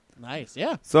Nice,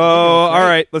 yeah. So, all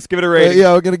right, let's give it a rating.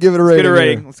 Yeah, we're going to give it a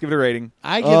rating. Let's give it a rating.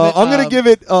 I give it. I'm going to give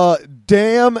it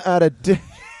damn out of damn.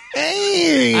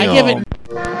 I give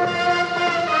it.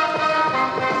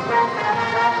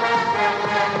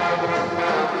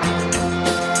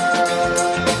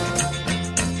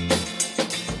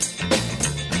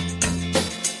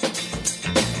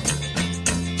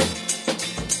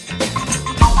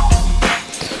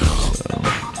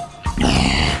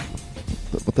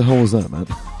 What the hell was that, man?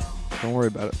 Don't worry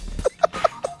about it.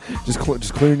 Just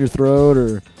clearing your throat,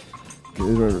 or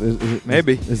is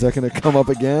Maybe. Is that going to come up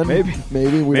again? Maybe.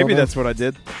 Maybe That's what I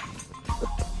did.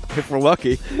 If we're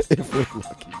lucky. If we're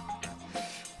lucky.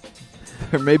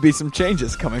 There may be some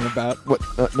changes coming about. What?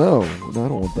 No, I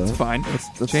don't want that. It's fine.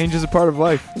 That's Change is a part of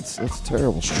life. That's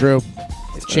terrible. It's true.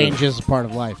 Change is a part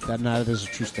of life. That is a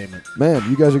true statement. Man,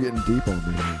 you guys are getting deep on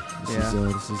me here.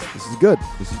 This is good.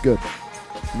 This is good.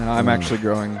 No, I'm actually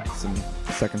growing some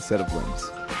second set of limbs.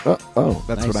 That's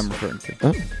That's what I'm referring to.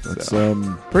 That's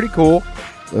Pretty cool.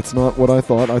 That's not what I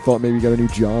thought. I thought maybe you got a new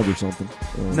job or something.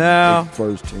 No. As far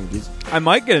as changes. I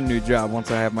might get a new job once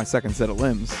I have my second set of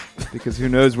limbs, because who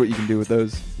knows what you can do with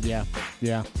those. Yeah.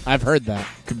 I've heard that.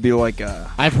 Could be like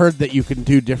I've heard that you can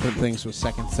do different things with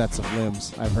second sets of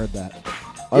limbs. I've heard that.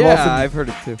 I've heard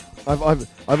it too. I've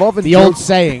often The old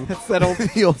saying. That's that old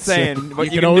the old saying. But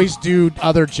You can always do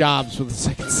other jobs with a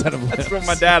second set of limbs. That's what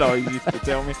my dad always used to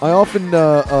tell me. I often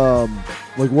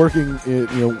like working.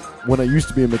 When I used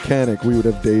to be a mechanic, we would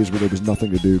have days where there was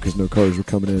nothing to do because no cars were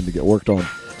coming in to get worked on.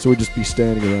 So we'd just be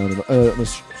standing around, and a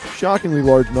shockingly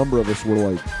large number of us were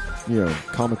like,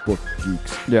 comic book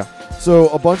geeks. Yeah. So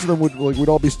a bunch of them we'd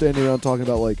all be standing around talking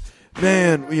about like,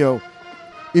 man,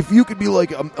 if you could be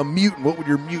like a mutant, what would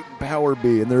your mutant power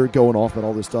be? And they're going off about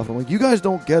all this stuff. I'm like, you guys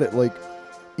don't get it. Like,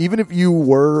 even if you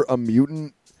were a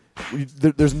mutant,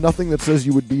 there's nothing that says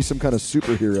you would be some kind of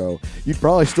superhero. You'd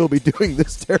probably still be doing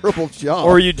this terrible job.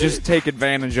 Or you just take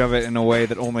advantage of it in a way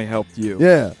that only helped you.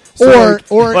 Yeah. So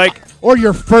or or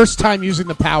your first time using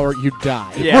the power, you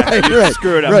die. Yeah, right,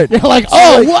 screw it up. right. You're like,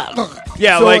 what?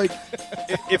 Yeah,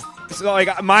 So,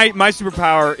 my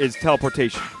superpower is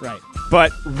teleportation. Right.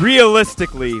 But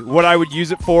realistically, what I would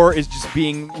use it for is just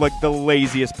being like the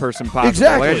laziest person possible.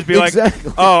 Exactly. Like, I'd just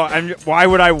be like, why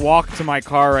would I walk to my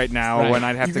car right now when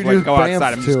I'd have You to could like just go bamf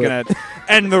outside? I'm just to gonna.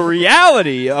 And the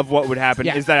reality of what would happen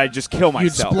Yeah. is that I'd just kill You'd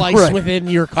myself. splice within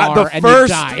your car and you'd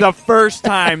die. The first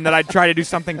time that I'd try to do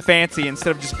something fancy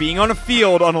instead of just being on a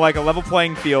field on like a level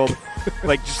playing field,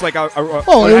 like just like it would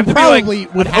probably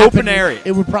would an happen. open area.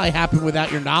 It would probably happen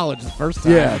without your knowledge the first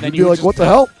time. yeah. and then You'd be like, just what the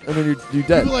hell? And then you're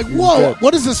dead. You'd be like, You're whoa, dead.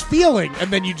 what is this feeling?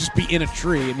 And then you'd just be in a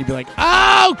tree, and you'd be like,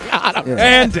 oh god, I'm Yeah.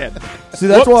 And dead. See,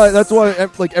 that's why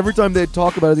like every time they'd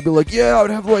talk about it, they'd be like, yeah, I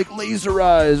would have like laser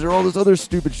eyes or all this other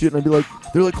stupid shit. And I'd be like,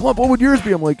 they're like, Clump, what would yours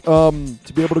be? I'm like,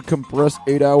 to be able to compress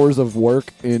 8 hours of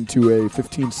work into a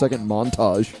 15-second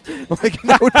montage. Like,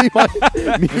 that would be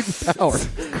my mutant power.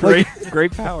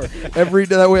 Great power. Every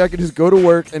day, that way I could just go to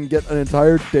work and get an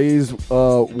entire day's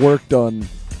work done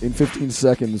in 15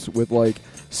 seconds with like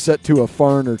set to a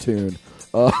foreigner tune.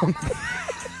 And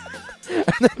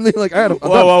then they're like, I had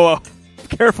Whoa.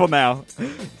 Careful now.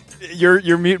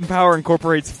 Your mutant power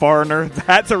incorporates foreigner.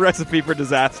 That's a recipe for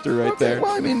disaster right there.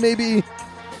 Well, I mean, maybe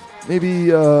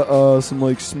some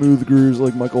like smooth grooves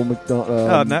like Michael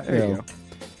McDonald. There you go.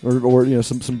 Or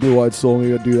some blue-eyed soul.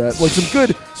 Maybe I'd do that. Like some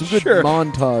good Sure.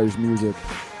 montage music.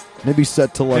 Maybe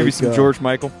set to like Maybe some George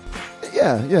Michael.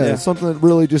 Yeah, something that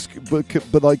really just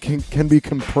but like can be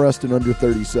compressed in under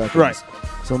 30 seconds. Right.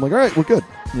 So I'm like, all right, we're good.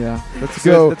 Yeah, that's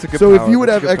So a good so power. if you would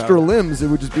That's have a good extra power. limbs, it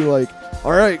would just be like,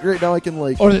 all right, great. Now I can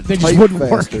like or they just type wouldn't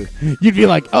faster. work. You'd be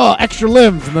like, oh, extra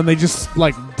limbs, and then they just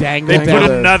like dangle They down.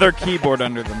 put another keyboard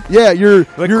under them. Yeah, you're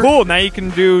Cool. Now you can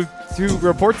do 2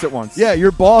 reports at once. Yeah,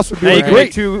 your boss would be Now like, you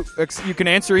great. can you can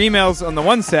answer emails on the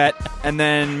one set and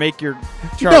then make your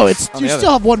charts. No, it's on you the other.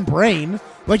 still have one brain.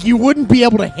 Like you wouldn't be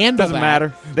able to handle Doesn't that.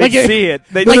 matter. They Like, see it.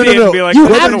 They No, see no, it no. and be like, You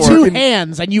 "That have doesn't 2 work."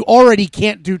 hands, and you already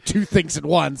can't do 2 things at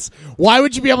once. Why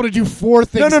would you be able to do 4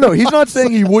 things? No. He's not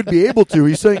saying he would be able to.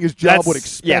 He's saying his job would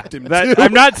expect him to.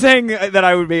 I'm not saying that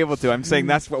I would be able to. I'm saying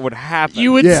that's what would happen.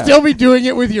 You would Yeah. still be doing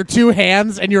it with your 2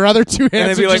 hands, and your other 2 hands. and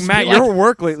they'd be would like, just Matt, like, your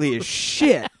work lately is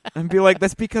shit. And be like,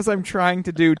 that's because I'm trying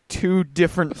to do 2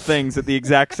 different things at the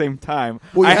exact same time.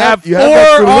 Well, I have you 4 have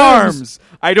extra arms. limbs.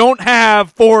 I don't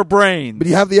have 4 brains. But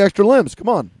you have the extra limbs. Come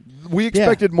on. We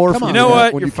expected more Come from on. You know that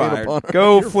what? when You're you came fired. upon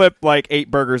Go flip like 8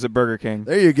 burgers at Burger King.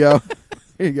 There you go.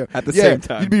 There you go. At the same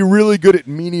time. You'd be really good at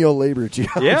menial labor jobs.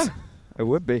 Yeah, I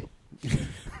would be.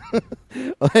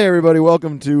 Hey, everybody.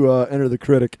 Welcome to Enter the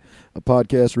Critic, a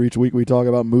podcast where each week we talk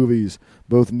about movies,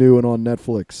 both new and on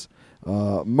Netflix.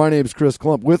 My name's Chris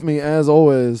Klump. With me, as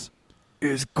always,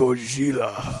 Is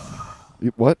Godzilla.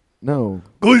 What? No.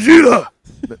 Godzilla,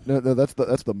 No, that's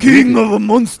the king movie. of the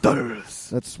monsters.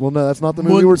 That's that's not the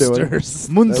movie we're doing.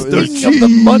 Monster King of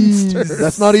the monsters.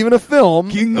 That's not even a film.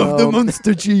 King of the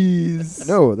monster cheese.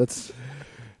 No, that's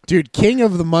Dude, King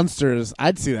of the Monsters.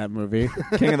 I'd see that movie.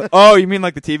 King of the. Oh, you mean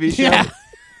like the TV show? Yeah.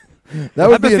 that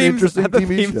would How'd the be an theme- interesting how'd the TV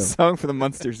theme show. song for the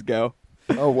monsters go?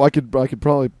 Oh, I could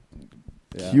probably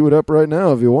cue it up right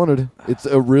now if you wanted. It's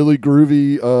a really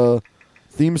groovy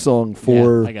theme song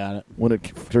for Yeah, I got it. when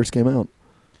it first came out.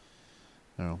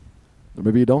 Oh. Or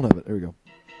maybe you don't have it. There we go.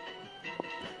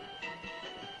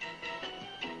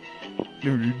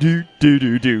 Do do do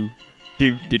do do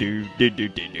do do do do do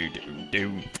do do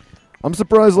do. I'm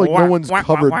surprised no one's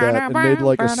covered that and made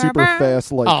like a super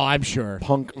fast Oh, I'm sure.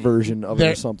 punk version of it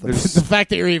There- or something. The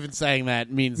fact that you're even saying that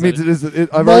means Means that it is.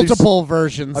 I've already multiple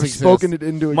versions I've exist. spoken it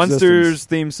into Monsters existence.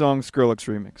 theme song Skrillex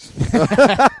remix.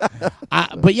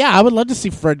 But yeah, I would love to see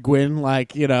Fred Gwynn,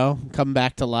 come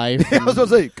back to life. I was going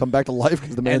to say, come back to life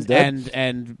because the man's dead.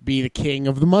 and be the king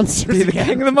of the monsters. Be the again.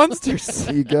 king of the monsters.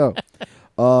 There you go.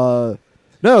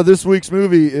 No, this week's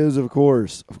movie is, of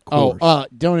course.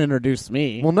 Don't introduce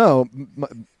me. Well, no.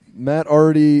 Matt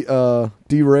already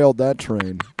derailed that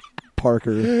train,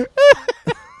 Parker.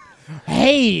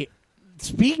 Hey,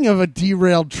 speaking of a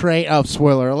derailed train,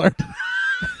 spoiler alert.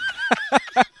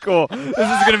 Cool. This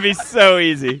is gonna be so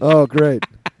easy. Oh, great.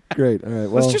 Great. All right.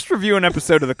 Well, Let's just review an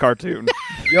episode of the cartoon.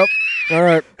 Yep. All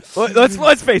right.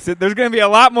 Let's face it. There's gonna be a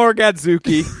lot more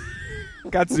Godzuki.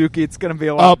 It's gonna be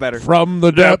a lot Up better. from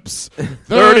the depths,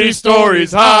 30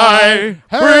 stories high,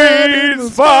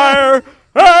 breathes fire,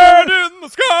 and in the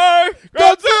sky,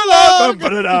 Godzilla,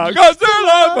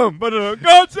 Godzilla,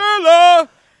 Godzilla,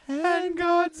 and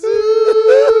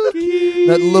Godzuki.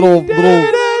 That little.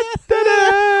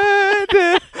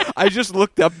 I just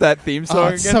looked up that theme song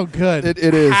again. it's so good. It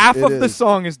is. Half it of the is.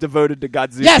 song is devoted to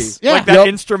Godzuki. Yes, yeah. Like that Yep.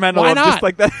 instrumental Why of just not?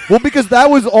 like that. Well, because that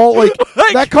was all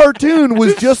that cartoon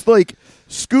was just like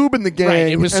Scoob and the gang. Right,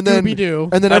 it was and then, Scooby-Doo.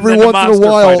 And then And every then the once in a monster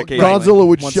while, fight occasionally. Godzilla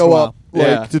would Once show in a up while.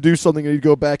 Yeah. to do something and he'd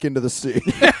go back into the sea.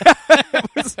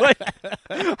 It's like,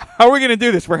 how are we going to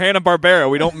do this? We're Hanna-Barbera.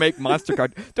 We don't make monster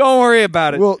cartoons. Don't worry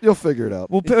about it. Well, you'll figure it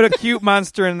out. We'll put a cute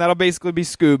monster in. That'll basically be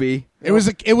Scooby. It was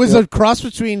a cross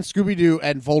between Scooby Doo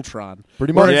and Voltron.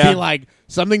 Pretty Where much. it'd Yeah. be like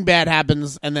something bad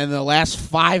happens, and then the last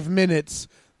 5 minutes,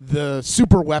 the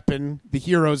super weapon the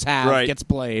heroes have Right. gets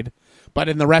played. But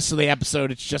in the rest of the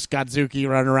episode, it's just Godzuki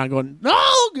running around going, "No,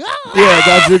 God!" Yeah,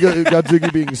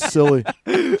 Godzuki being silly.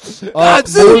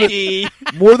 Godzuki.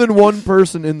 More than one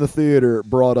person in the theater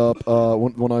brought up,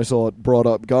 when I saw it, brought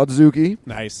up Godzuki.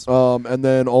 Nice. And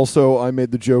then also I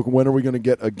made the joke, when are we going to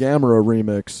get a Gamera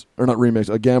remix? Or not remix,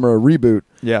 a Gamera reboot.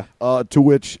 Yeah. To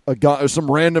which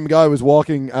some random guy was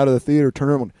walking out of the theater,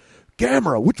 turned around and went,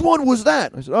 Gamera, which one was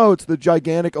that? I said, oh, it's the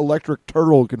gigantic electric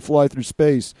turtle who can fly through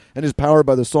space and is powered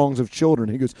by the songs of children.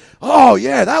 He goes, oh,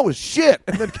 yeah, that was shit.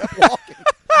 And then kept walking.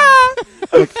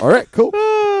 Like, all right, cool.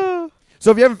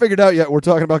 So if you haven't figured out yet, we're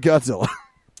talking about Godzilla.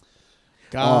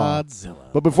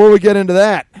 Godzilla. But before we get into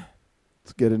that,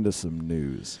 let's get into some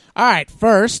news. All right,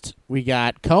 first, we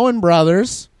got Coen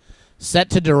Brothers set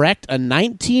to direct a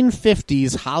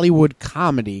 1950s Hollywood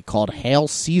comedy called Hail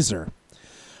Caesar.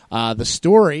 The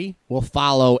story will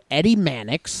follow Eddie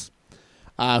Mannix,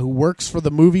 who works for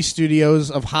the movie studios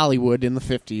of Hollywood in the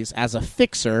 50s as a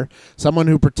fixer, someone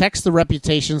who protects the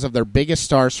reputations of their biggest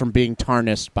stars from being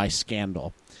tarnished by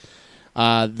scandal.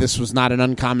 This was not an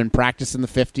uncommon practice in the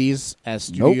 50s, as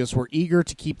studios were eager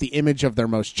to keep the image of their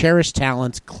most cherished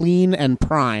talents clean and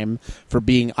prime for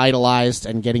being idolized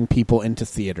and getting people into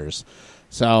theaters.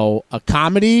 So, a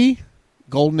comedy,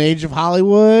 golden age of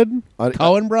Hollywood,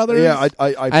 Coen Brothers. Yeah,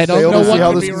 I don't fail know to what see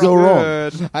how could this be can go wrong.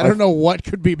 wrong. I don't know what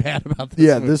could be bad about this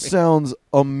Yeah, movie. this sounds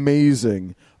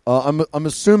amazing. I'm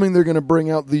assuming they're going to bring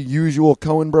out the usual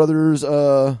Coen Brothers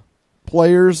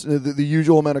players, the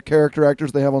usual amount of character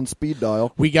actors they have on speed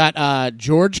dial. We got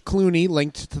George Clooney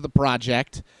linked to the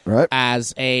project Right.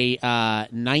 as a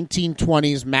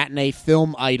 1920s matinee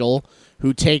film idol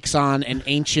who takes on an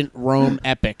ancient Rome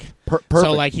epic. Perfect.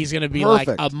 So, like, he's going to be like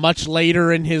Perfect. a much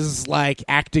later in his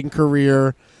acting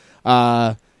career,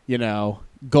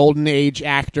 golden age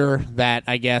actor that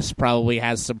I guess probably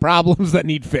has some problems that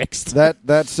need fixed.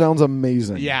 That sounds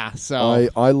amazing. Yeah. So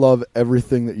I love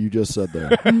everything that you just said there.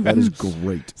 That is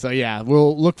great. So yeah,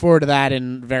 we'll look forward to that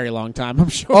in a very long time, I'm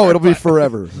sure. Oh, it'll be but-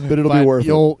 forever, but it'll be but worth it.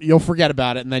 you'll forget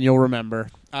about it and then you'll remember.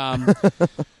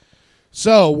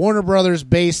 So Warner Brothers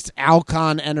based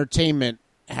Alcon Entertainment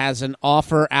has an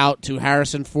offer out to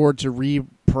Harrison Ford to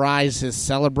reprise his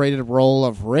celebrated role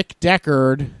of Rick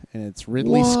Deckard and it's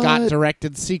Ridley What? Scott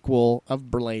directed sequel of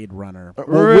Blade Runner. Well,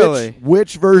 Really?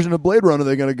 Which version of Blade Runner are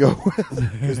they going to go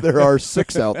with? Because there are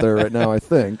 6 out there right now, I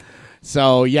think.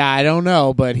 So yeah, I don't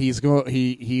know, but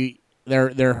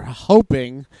they're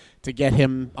hoping to get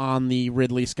him on the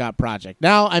Ridley Scott project.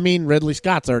 Now, I mean, Ridley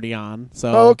Scott's already on,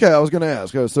 so Oh, okay, I was going to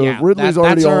ask. So yeah, if Ridley's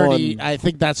that's already on. I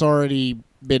think that's already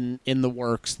been in the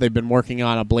works. They've been working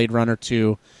on a Blade Runner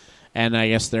 2, and I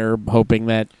guess they're hoping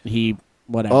that he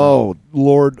whatever. Oh,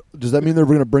 Lord. Does that mean they're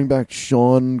going to bring back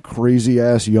Sean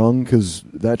Crazy-Ass Young? Because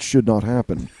that should not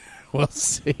happen. We'll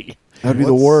see. That'd be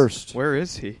the worst. Where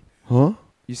is he? Huh?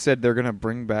 You said they're going to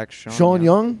bring back Sean Sean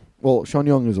Young? Well, Sean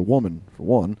Young is a woman, for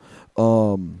one.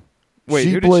 Wait,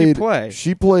 she who did played, she play?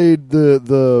 She played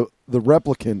the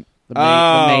replicant. The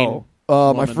main I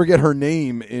woman. forget her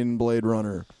name in Blade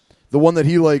Runner. The one that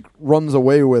he runs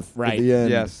away with Right. at the end.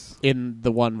 Yes. in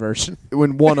the one version.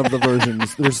 In one of the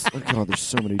versions. There's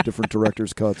so many different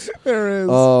director's cuts. There is.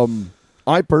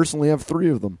 I personally have 3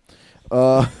 of them.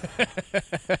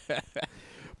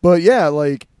 But yeah,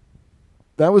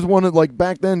 that was one of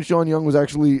back then Sean Young was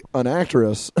actually an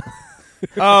actress.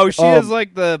 Oh, she is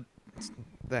like the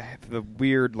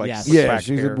weird Yes. Yeah, back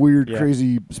she's hair. a weird, Yeah.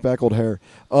 crazy speckled hair.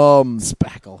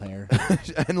 Spackle hair.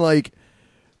 And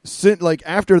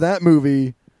after that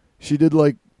movie, she did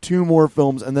 2 more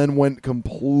films and then went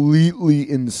completely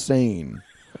insane.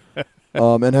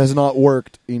 And has not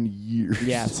worked in years.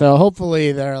 Yeah, so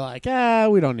hopefully they're like,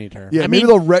 we don't need her. Yeah, I maybe mean,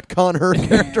 they'll retcon her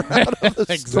character out of the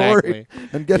Exactly. story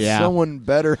and get Yeah. someone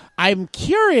better. I'm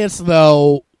curious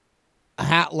though,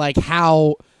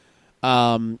 how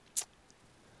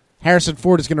Harrison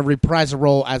Ford is going to reprise a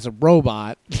role as a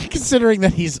robot, considering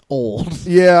that he's old.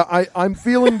 Yeah, I'm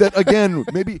feeling that again.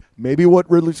 Maybe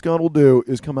what Ridley Scott will do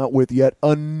is come out with yet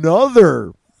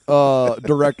another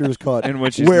director's cut In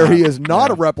which he's where not. he is not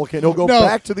a replicant. He'll go No,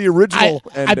 back to the original.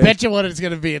 I ending. bet you what it's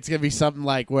going to be. It's going to be something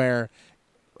like where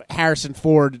Harrison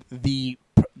Ford, the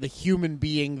human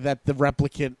being that the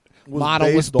replicant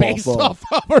model was based off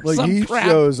of, or some he crap.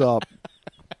 shows up.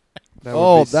 That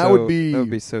Oh, be that so- would be- that would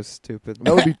be so stupid.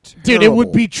 That would be Dude, it would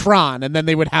terrible. be Tron, and then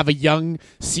they would have a young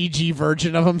CG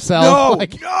version of himself. No,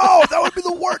 Like, no, that would be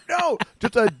the worst. No,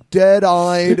 just a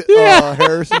dead-eyed Yeah.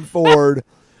 Harrison Ford.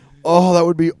 Oh, that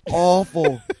would be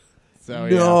awful. so,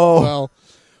 No.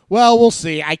 Well, we'll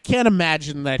see. I can't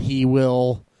imagine that he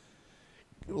will.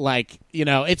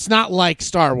 It's not like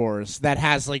Star Wars that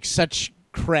has such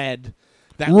cred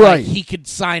that Right. he could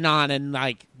sign on and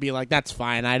be like, that's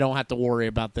fine. I don't have to worry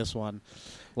about this one.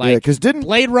 Yeah, 'cause didn't-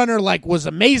 Blade Runner was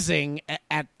amazing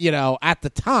at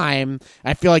the time.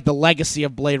 I feel like the legacy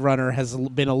of Blade Runner has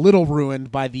been a little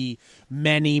ruined by the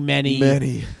many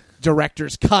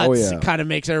director's cuts. Oh, yeah. It kind of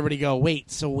makes everybody go, wait,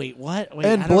 what? Wait,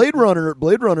 And I don't-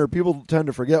 Blade Runner, people tend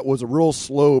to forget, was a real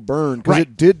slow burn because Right.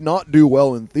 it did not do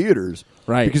well in theaters.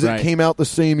 Right, Because right. it came out the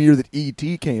same year that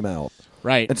E.T. came out.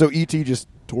 Right. And so E.T. just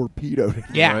torpedoed it.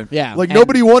 Yeah, Right. yeah. Like, And-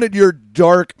 nobody wanted your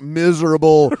dark,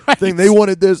 miserable thing. They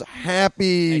wanted this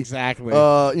happy... Exactly.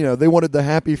 They wanted the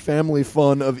happy family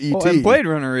fun of E.T. Well, and Blade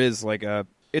Runner is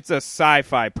it's a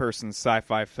sci-fi person's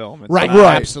sci-fi film. It's Right, not-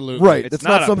 Right. absolutely. Right. It's It's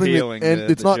not not something that, appealing and to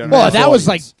it's the not general Well, that was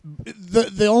audience.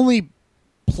 the only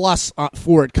plus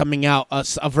for it coming out,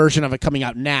 a version of it coming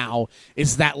out now,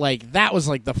 is that that was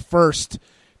the first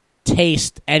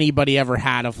taste anybody ever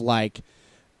had of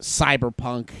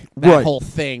cyberpunk, that Right. whole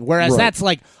thing. Whereas Right. that's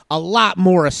a lot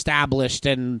more established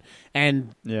and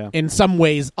Yeah. in some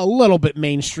ways a little bit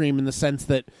mainstream in the sense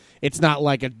that it's not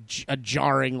a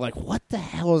jarring what the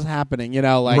hell is happening,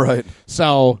 Right.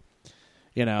 So,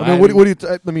 I mean, what do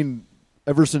you... I mean,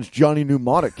 ever since Johnny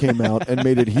Mnemonic came out and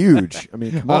made it huge. I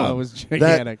mean, come on. Oh, it was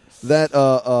gigantic. That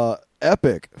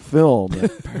epic film.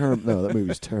 That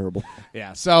movie's terrible.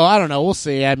 Yeah, so I don't know. We'll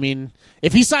see. I mean,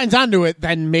 if he signs onto it,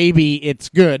 then maybe it's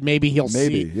good. Maybe he'll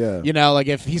Maybe, see. yeah.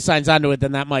 If he signs onto it,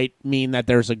 then that might mean that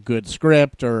there's a good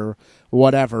script or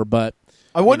whatever. But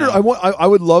I wonder. You know. I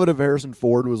would love it if Harrison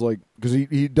Ford was because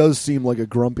he does seem like a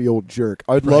grumpy old jerk.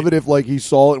 I'd love it if he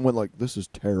saw it and went this is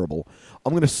terrible.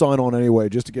 I'm going to sign on anyway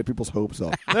just to get people's hopes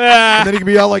up. And then he can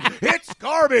be out it's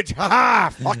garbage. Ha ha!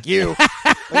 Fuck you.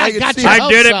 And I can Gotcha. see- I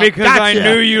did it because I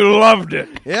knew you loved it,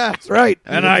 Yeah, that's right.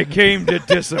 and I came to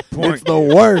disappoint. It's the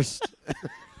worst.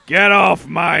 Get off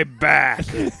my back.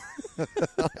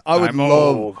 I would I'm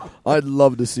love. old. I'd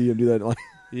love to see him do that.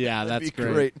 yeah, That'd that's be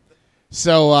great.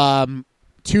 So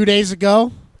 2 days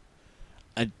ago,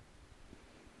 a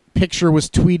picture was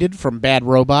tweeted from Bad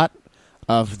Robot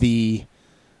of the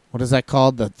what is that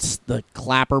called? The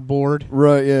clapper board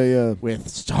Right? Yeah. with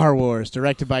Star Wars,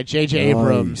 directed by J.J. Nice.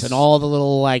 Abrams, and all the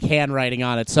little handwriting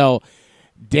on it. So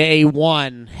day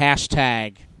one,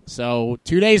 hashtag So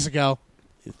 2 days ago,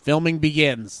 filming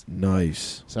begins.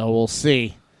 Nice. So we'll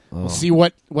see. Oh. We'll see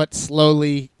what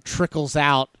slowly trickles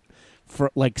out for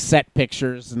like set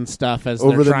pictures and stuff as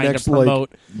Over they're the trying next, to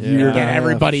promote. year and Get a half.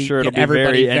 everybody. I'm sure get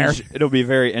everybody there. it'll be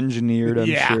very engineered. I'm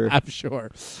yeah, sure. I'm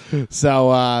sure.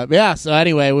 So So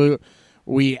anyway,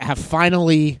 we have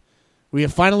finally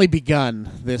begun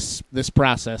this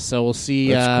process. So we'll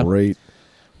see. That's great.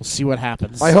 We'll see what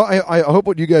happens. I hope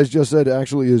what you guys just said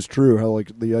actually is true. How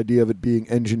like the idea of it being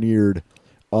engineered,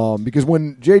 because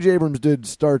when J.J. Abrams did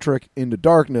Star Trek Into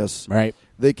Darkness, right.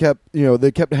 they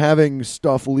kept having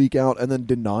stuff leak out and then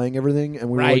denying everything, and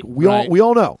we were Right, like, we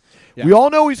all know, Yeah. we all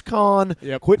know he's Khan.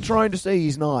 Yep. Quit trying to say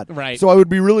he's not. Right. So I would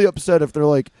be really upset if they're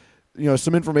like,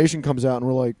 some information comes out and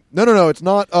we're like, no, it's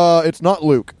not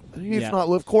Luke. It's Yeah. not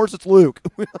Luke. Of course, it's Luke.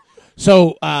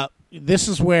 So this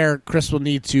is where Chris will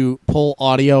need to pull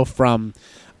audio from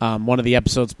one of the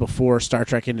episodes before Star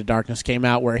Trek Into Darkness came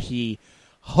out, where he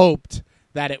hoped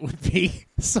that it would be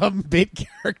some big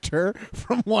character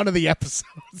from one of the episodes.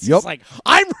 Yep. He's like,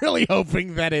 I'm really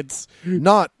hoping that it's...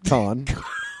 Not Khan.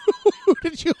 Who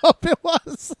did you hope it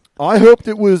was? I hoped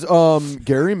it was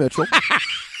Gary Mitchell.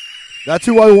 That's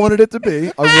who I wanted it to be.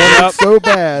 I wanted it so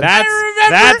bad.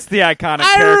 That's the iconic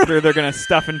character they're going to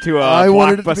stuff into a I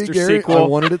wanted it to be blockbuster Gary. sequel. I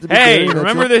wanted it to be Hey, Gary Mitchell.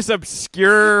 remember this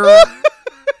obscure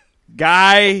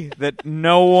guy that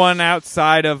no one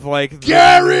outside of like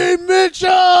Gary Mitchell!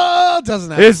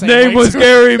 Doesn't have his the same name way was to-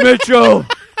 Gary Mitchell.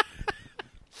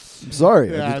 I'm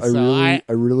sorry. Yeah,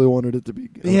 I really wanted it to be.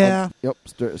 Yeah. Yep.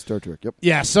 Star Trek. Yep.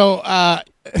 Yeah, so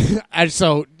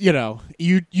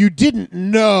you didn't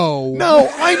know. No,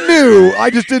 I knew. I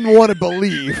just didn't want to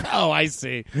believe. Oh, I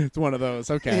see. It's one of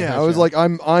those. Okay. Yeah, I gotcha. was like,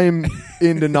 I'm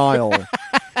in denial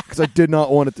because I did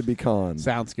not want it to be Khan.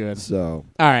 Sounds good. So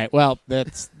All right. Well,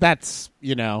 that's that's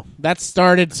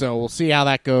started. So we'll see how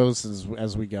that goes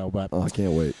as we go. But I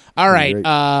can't wait. all It'll be right.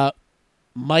 great.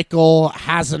 Michael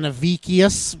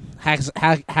Hazanavicius,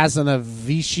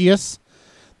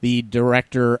 the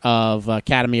director of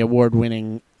Academy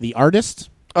Award-winning The Artist.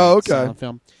 Oh, okay. Silent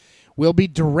film, will be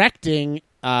directing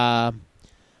a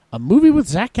movie with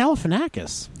Zach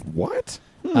Galifianakis. What?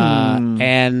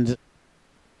 And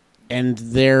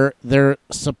they're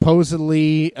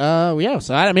supposedly yeah.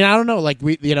 So I don't know. Like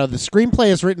the screenplay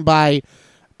is written by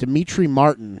Dimitri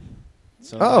Martin.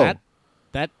 So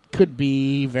that could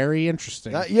be very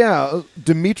interesting.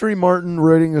 Dimitri Martin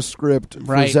writing a script for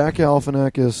Right. Zach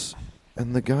Galifianakis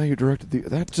and the guy who directed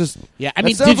that just Yeah, that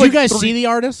did sounds you like guys three- see The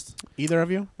Artist? Either of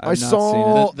you? I I've not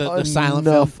saw seen The silent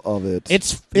enough of it.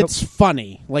 It's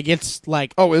funny. Like it's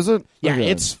like Oh, is it? yeah, Okay.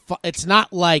 it's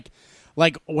not like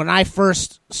when I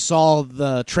first saw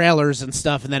the trailers and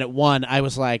stuff, and then it won. I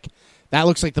was like, that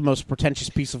looks like the most pretentious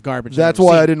piece of garbage. That's I've ever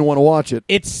why seen. I didn't want to watch it.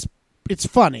 It's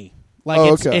funny. Like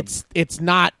Oh, it's okay.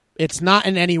 it's not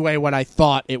in any way what I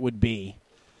thought it would be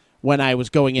when I was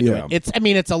going into Yeah. it.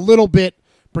 It's a little bit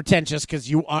pretentious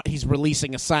because he's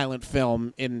releasing a silent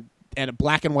film and a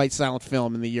black and white silent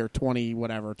film in the year 20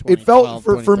 whatever. It 2012,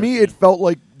 felt for me. 2013. It felt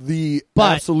like the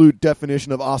But- absolute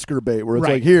definition of Oscar bait, where it's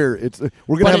Right. like, here,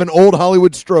 we're gonna But have it- an old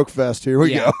Hollywood stroke fest. Here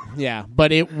we yeah, go. yeah,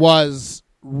 but it was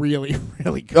really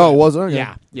really good. Oh, was it? Okay.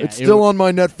 Yeah, yeah. It's it still was- on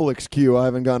my Netflix queue. I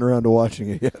haven't gotten around to watching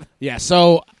it yet. Yeah,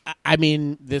 so I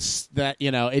mean,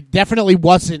 it definitely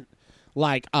wasn't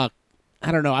like I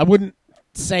don't know. I wouldn't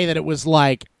say that it was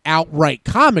like outright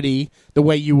comedy the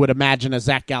way you would imagine a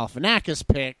Zach Galifianakis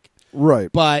pick, Right.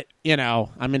 but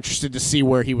I'm interested to see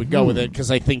where he would go with it because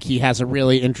I think he has a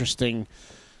really interesting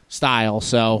style.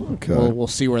 So Okay. we'll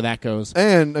see where that goes.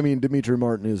 And I mean, Dimitri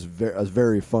Martin is a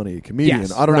very funny comedian.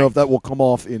 Yes, I don't know right. if that will come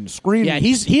off in screen. Yeah,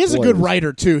 he is a good plays.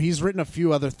 writer too. He's written a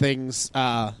few other things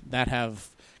that have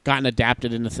gotten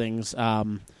adapted into things.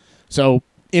 So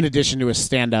in addition to his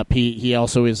stand up, he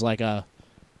also is like a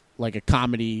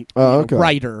comedy Okay.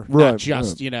 writer, Right, not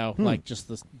just right. like just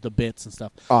the bits and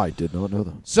stuff. I did not know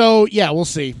that. So yeah, we'll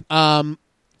see.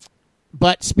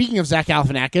 But speaking of Zach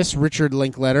Galifianakis, Richard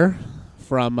Linklater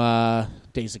from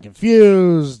Dazed and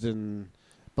Confused and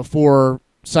Before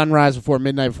Sunrise, Before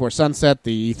Midnight, Before Sunset,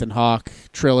 the Ethan Hawke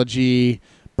trilogy,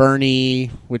 Bernie,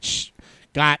 which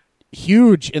got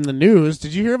huge in the news.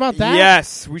 Did you hear about that?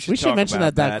 Yes, we should. We should talk mention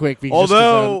about that quick. Because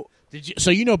Although, did you?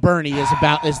 So Bernie is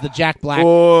the Jack Black.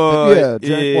 Yeah,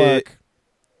 Jack Black.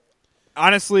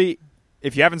 Honestly,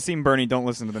 if you haven't seen Bernie, don't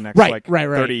listen to the next Right.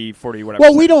 30, 40, whatever.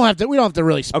 Well, we don't have to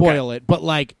really spoil it,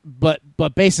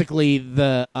 but basically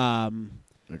the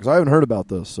Because I haven't heard about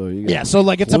this, so you yeah. So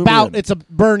like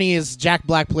Bernie is Jack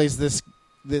Black plays this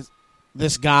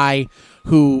guy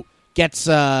who gets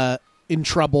in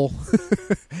trouble.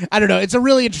 I don't know. It's a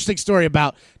really interesting story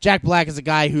about Jack Black is a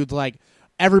guy who like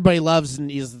everybody loves,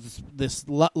 and he's this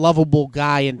lovable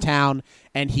guy in town,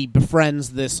 and he befriends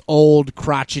this old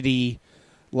crotchety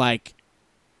like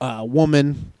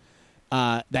woman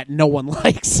that no one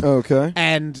likes. Okay.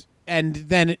 And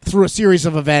then through a series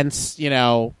of events,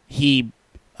 he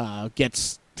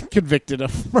gets convicted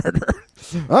of murder.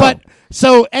 Oh. But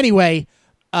so anyway,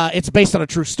 it's based on a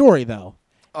true story though.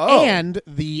 Oh. And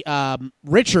the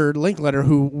Richard Linklater,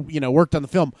 who worked on the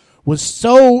film, was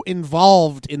so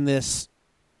involved in this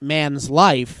man's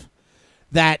life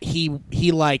that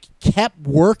he like kept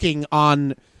working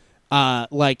on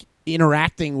like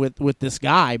interacting with this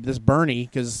guy, this Bernie,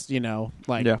 because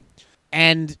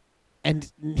and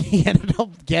he ended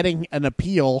up getting an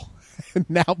appeal.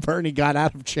 Now Bernie got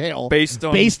out of jail based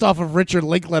off of Richard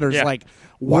Linklater's like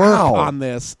work on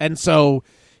this, and so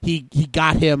he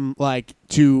got him like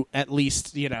to at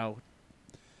least the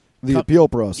appeal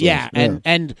process. Yeah,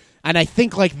 and I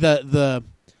think like the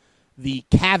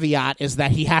caveat is that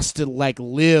he has to like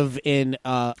live in.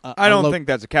 I don't think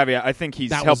that's a caveat. I think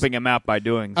he's helping him out by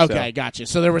doing. Okay, so. Gotcha.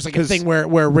 So there was like a thing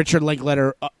where Richard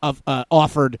Linklater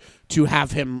offered to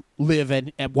have him live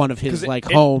at one of his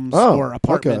homes or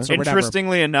apartments or whatever.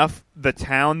 Interestingly enough, the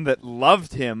town that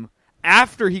loved him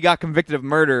after he got convicted of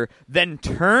murder then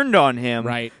turned on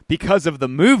him because of the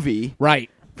movie. Right.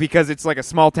 Because it's like a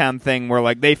small town thing where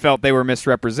like they felt they were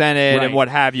misrepresented and what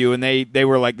have you, and they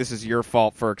were like, "This is your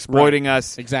fault for exploiting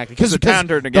us." Exactly, because the town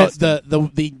turned against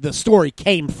the story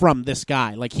came from this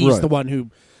guy. Like he's the one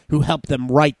who helped them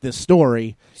write this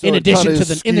story. So in addition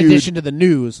to the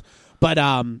news, but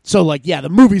so like the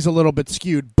movie's a little bit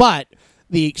skewed, but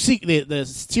the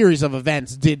series of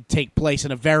events did take place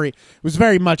in it was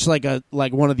very much like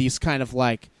one of these kind of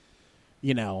like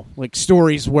like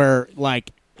stories where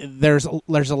like. There's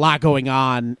a lot going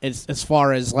on as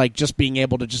far as like just being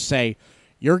able to just say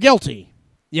you're guilty,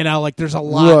 like there's a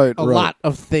lot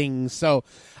of things. So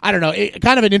I don't know,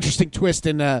 kind of an interesting twist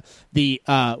in the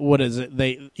what is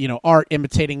it? Art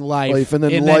imitating life, and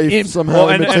then life somehow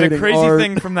imitating and a crazy art.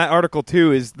 thing from that article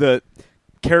too is the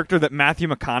character that Matthew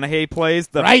McConaughey plays,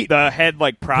 the head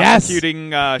like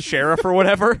prosecuting sheriff or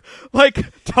whatever,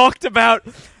 like talked about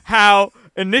how.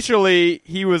 Initially,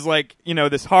 he was like,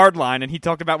 this hard line, and he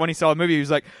talked about when he saw the movie, he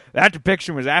was like, that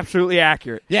depiction was absolutely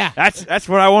accurate. Yeah. That's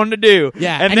what I wanted to do.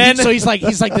 Yeah. And then so he's like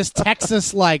this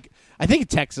Texas, like, I think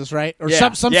it's Texas, right? Or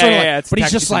some sort of like, but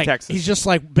he's just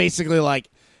like basically like,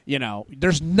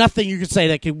 there's nothing you could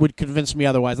say that would convince me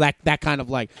otherwise. That kind of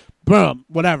like, boom,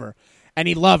 whatever. And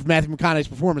he loved Matthew McConaughey's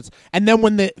performance. And then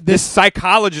when this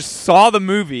psychologist saw the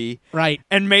movie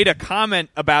and made a comment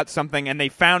about something, and they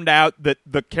found out that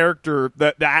the character,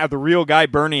 the real guy,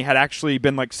 Bernie, had actually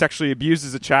been like sexually abused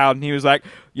as a child, and he was like,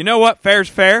 you know what, fair's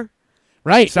fair.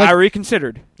 Right. So I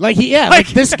reconsidered. Like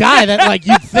this guy that like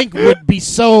you'd think would be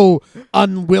so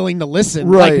unwilling to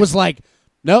listen, like was like,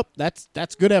 nope, that's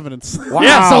good evidence. Wow.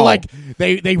 Yeah, so like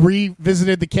they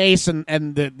revisited the case,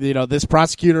 and this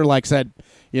prosecutor like said,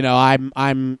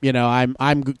 I'm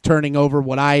turning over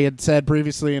what I had said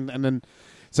previously, and then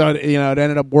so it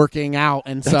ended up working out,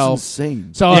 and that's so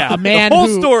insane. So a man the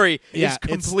whole story is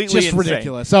completely it's just insane.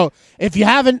 ridiculous. So if you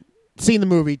haven't seen the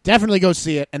movie, definitely go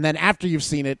see it, and then after you've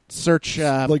seen it, search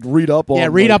read up on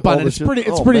it.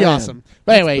 It's pretty awesome.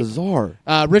 But anyway, bizarre.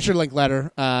 Richard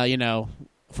Linklater,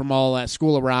 from all that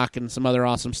School of Rock and some other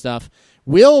awesome stuff,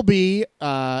 will be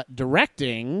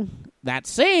directing that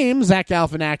same Zach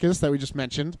Galifianakis that we just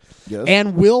mentioned,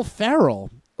 and Will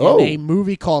Ferrell in a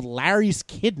movie called Larry's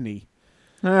Kidney.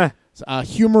 It's a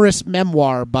humorous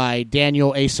memoir by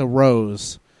Daniel Asa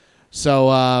Rose. So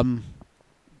I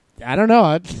don't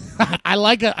know. I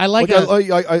like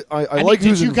who's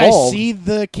did you involved. guys see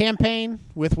the campaign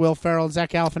with Will Ferrell and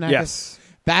Zach Galifianakis? Yes.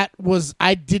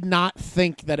 I did not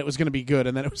think that it was going to be good,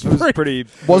 and then it was pretty.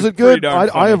 Was it good?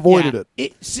 I avoided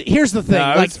it. Here's the thing: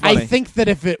 No, I think that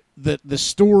if the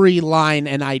storyline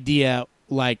and idea,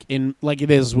 like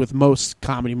it is with most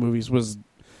comedy movies, was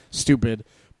stupid,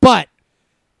 but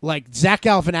like Zach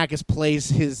Galifianakis plays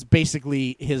his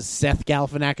Seth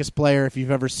Galifianakis player. If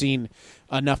you've ever seen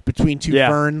enough Between Two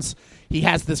Ferns. He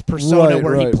has this persona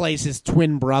where he plays his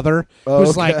twin brother,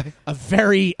 who's like a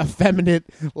very effeminate,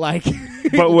 like,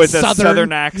 but with a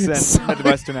southern accent,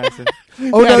 Midwestern accent.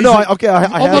 I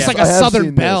almost like a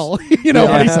Southern Belle, What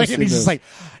he's like, and he's just like,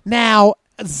 now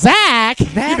Zach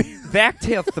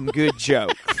tells some good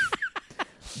jokes,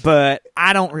 but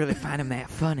I don't really find him that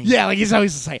funny. Yeah, like he's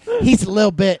always just like he's a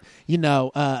little bit,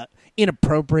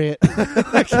 inappropriate.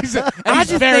 I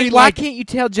just think, why can't you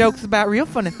tell jokes about real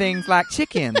funny things like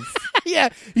chickens? Yeah,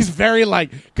 he's very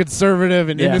like conservative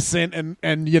and innocent,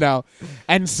 and you know,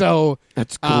 and so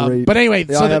that's great. But anyway,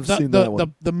 yeah,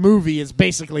 so the movie is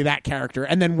basically that character,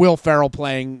 and then Will Ferrell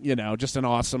playing, you know, just an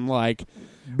awesome like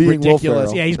being ridiculous. Will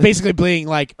Ferrell. Yeah, he's basically being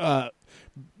like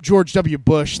George W.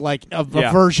 Bush, like a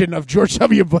version of George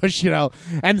W. Bush, you know,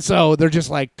 and so they're just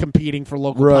like competing for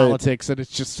local politics, and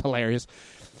it's just hilarious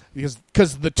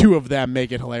because the two of them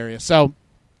make it hilarious. So,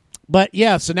 but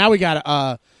yeah, so now we got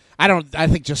I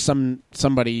think just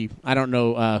somebody, I don't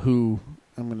know who.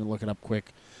 I'm going to look it up quick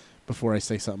before I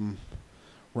say something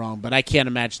wrong. But I can't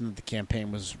imagine that the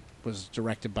campaign was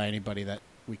directed by anybody that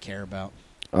we care about.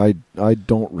 I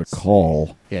don't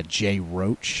recall. Yeah, Jay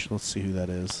Roach. Let's see who that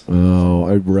is. Oh,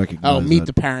 I recognize. Oh, Meet that.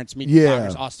 the Parents, Meet the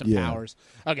Founders, Austin Powers.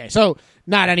 Okay, so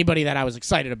not anybody that I was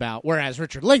excited about. Whereas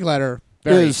Richard Linklater,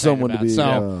 very is someone about. to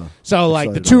be. So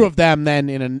like the two of them, then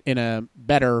in a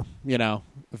better, you know,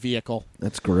 vehicle.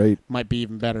 That's great. Might be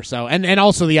even better. So and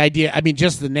also the idea. I mean,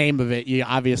 just the name of it,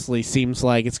 obviously seems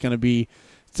like it's going to be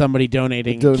somebody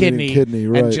donating kidney,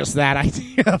 right. And just that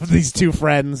idea of these two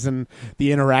friends and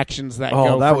the interactions that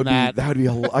go that from would that. That would be.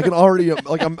 I can already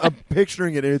like I'm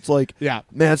picturing it. And it's like, yeah,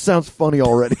 man, it sounds funny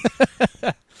already.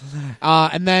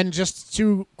 And then just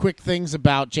two quick things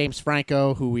about James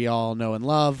Franco, who we all know and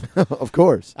love. Of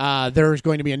course. There's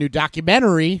going to be a new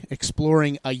documentary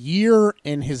exploring a year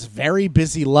in his very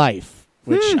busy life,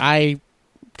 which I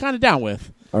kind of down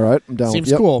with. All right, I'm down.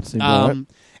 Seems cool. Right.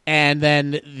 And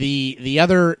then the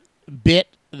other bit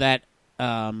that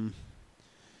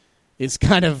is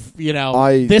kind of, you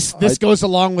know, this goes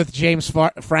along with James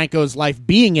Franco's life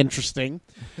being interesting.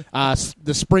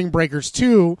 The Spring Breakers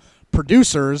 2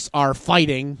 producers are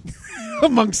fighting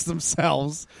amongst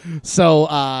themselves.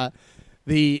 So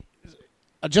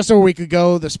just a week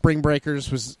ago, the Spring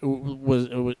Breakers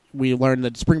we learned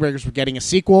that Spring Breakers were getting a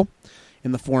sequel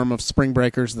in the form of Spring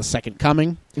Breakers: The Second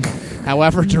Coming.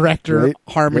 However, director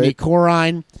Harmony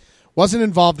Korine wasn't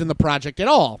involved in the project at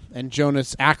all, and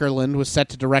Jonas Ackerland was set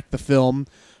to direct the film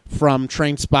from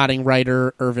Trainspotting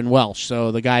writer Irvin Welsh.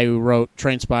 So the guy who wrote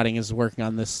Trainspotting is working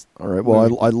on this. All right.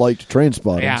 Well, I liked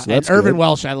Trainspotting. Yeah, so that's and Irvin good.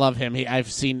 Welsh, I love him.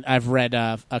 I've read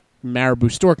Marabou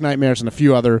Stork Nightmares and a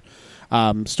few other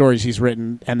stories he's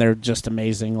written, and they're just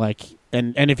amazing. Like,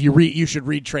 and if you read, you should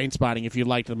read Trainspotting if you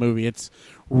liked the movie. It's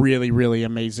really, really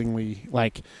amazingly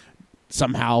like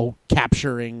somehow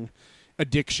capturing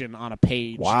addiction on a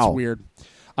page. Wow. It's weird.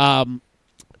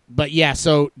 But yeah,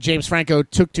 so James Franco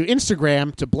took to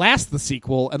Instagram to blast the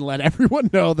sequel and let everyone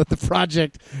know that the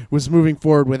project was moving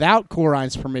forward without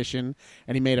Corine's permission,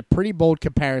 and he made a pretty bold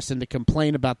comparison to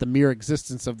complain about the mere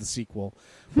existence of the sequel.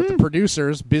 But the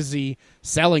producers, busy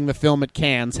selling the film at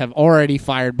Cannes, have already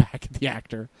fired back at the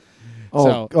actor.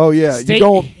 Oh yeah, you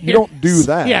don't do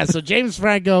that. Yeah, so James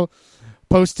Franco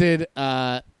posted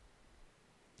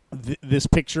this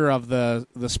picture of the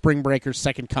Spring Breakers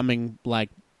Second Coming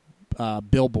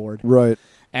billboard, right,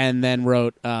 and then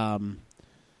wrote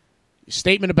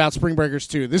statement about Spring Breakers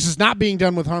 2. This is not being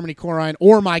done with Harmony Korine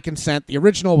or my consent. The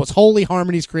original was wholly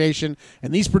Harmony's creation,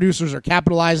 and these producers are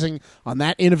capitalizing on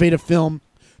that innovative film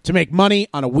to make money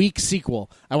on a weak sequel.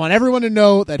 I want everyone to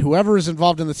know that whoever is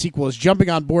involved in the sequel is jumping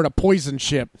on board a poison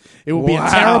ship. It will be a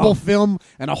terrible film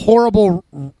and a horrible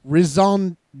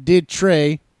raison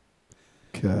d'etre.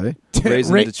 Okay.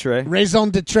 Raison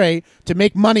d'etre to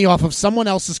make money off of someone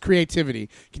else's creativity.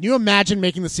 Can you imagine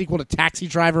making the sequel to Taxi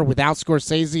Driver without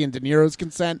Scorsese and De Niro's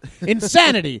consent?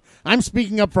 Insanity! I'm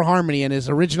speaking up for Harmony and his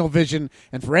original vision,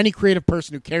 and for any creative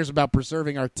person who cares about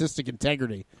preserving artistic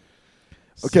integrity.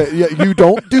 Okay, yeah, you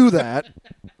don't do that.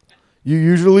 You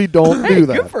usually don't do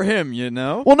that. Good for him, you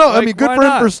know. Well, no, I mean, good for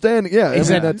him for standing. Yeah,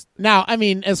 exactly. Now, I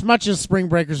mean, as much as Spring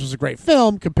Breakers was a great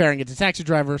film, comparing it to Taxi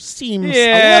Driver seems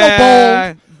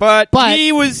a little bold. But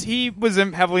he was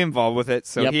heavily involved with it,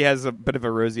 so he has a bit of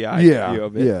a rosy-eyed view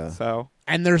of it. Yeah. So.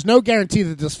 And there's no guarantee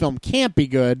that this film can't be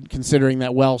good, considering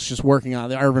that Irvin Welsh is working on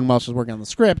the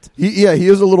script. He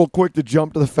is a little quick to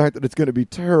jump to the fact that it's going to be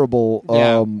terrible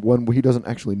when he doesn't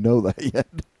actually know that yet.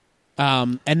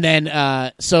 And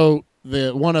then, so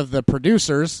one of the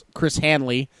producers, Chris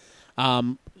Hanley,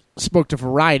 spoke to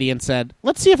Variety and said,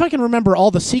 "Let's see if I can remember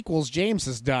all the sequels James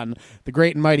has done: The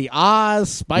Great and Mighty Oz,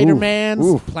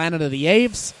 Spider-Man, Planet of the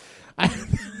Apes."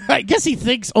 I guess he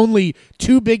thinks only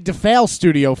two Big to Fail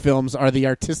studio films are the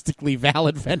artistically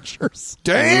valid ventures.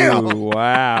 Damn! Ooh,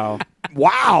 wow.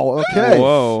 Wow. Okay.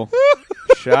 Whoa.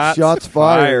 Shots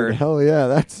fired. Hell yeah,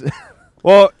 that's.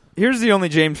 Well, here's the only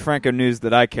James Franco news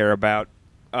that I care about.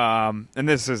 And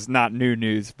this is not new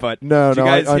news, but did you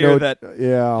guys hear that?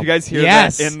 Yeah. Did you guys hear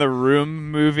that in the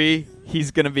Room movie,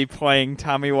 he's going to be playing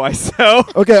Tommy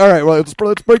Wiseau? Okay, all right. Well, let's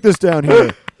break this down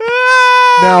here.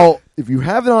 Now, if you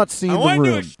have not seen The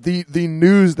Room, to the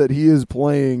news that he is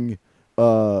playing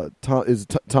is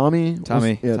Tommy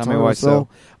Wiseau.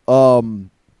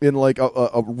 In like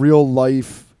a real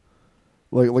life.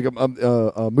 Like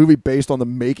a movie based on the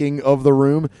making of The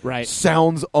Room, right?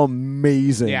 Sounds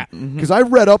amazing. Yeah, because I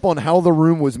read up on how The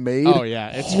Room was made. Oh yeah,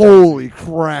 it's holy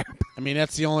crap! I mean,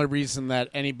 that's the only reason that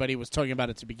anybody was talking about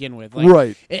it to begin with. Like,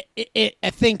 right. I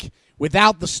think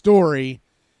without the story,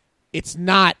 it's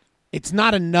not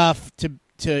enough to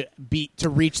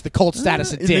reach the cult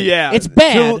status it did. Yeah, it's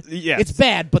bad. Yes. It's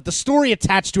bad, but the story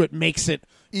attached to it makes it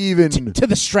even to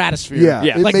the stratosphere.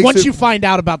 Yeah. Like once you find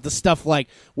out about the stuff like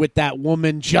with that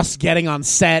woman just getting on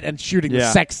set and shooting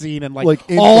the sex scene and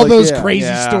all those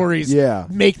crazy stories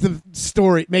make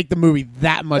the movie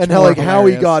that much more hilarious. How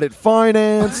he got it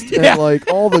financed and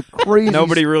like all the crazy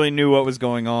nobody really knew what was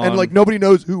going on, and like nobody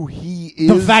knows who he is.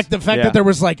 The fact that there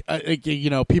was like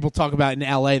people talk about in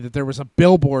LA that there was a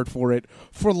billboard for it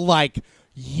for like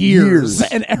years.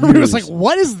 And everybody was like,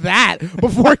 what is that?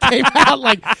 Before it came out,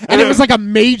 and it was like a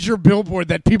major billboard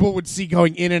that people would see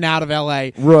going in and out of LA.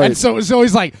 Right. And so it was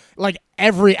always like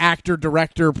every actor,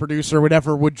 director, producer,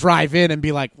 whatever would drive in and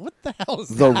be like, what the hell is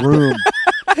The that? Room.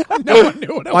 No one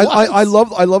knew what it was.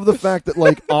 I love the fact that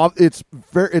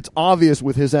it's obvious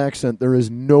with his accent there is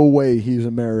no way he's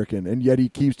American, and yet he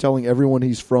keeps telling everyone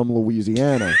he's from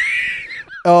Louisiana.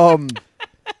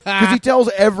 Because he tells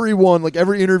everyone, like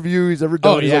every interview he's ever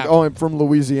done, he's like, "Oh, I'm from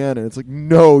Louisiana." And it's like,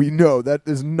 no, that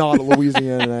is not a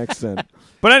Louisiana accent.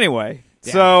 But anyway,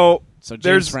 so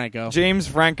James Franco. James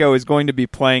Franco is going to be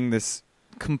playing this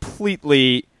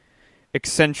completely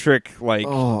eccentric,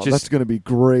 that's going to be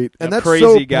great, and that's crazy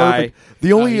so guy. Perfect.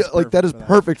 The only that is for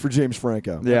perfect for James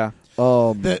Franco. Yeah,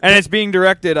 and it's being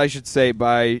directed, I should say,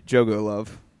 by Jogo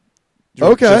Love.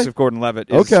 Okay, Joseph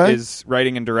Gordon-Levitt is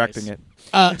writing and directing it.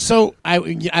 So I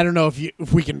don't know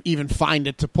if we can even find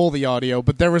it to pull the audio,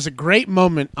 but there was a great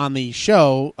moment on the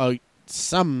show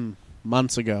some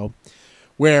months ago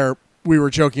where we were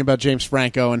joking about James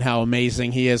Franco and how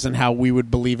amazing he is and how we would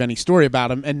believe any story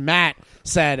about him. And Matt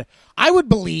said, I would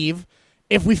believe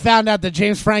if we found out that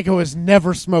James Franco has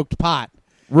never smoked pot.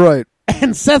 Right.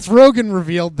 And Seth Rogen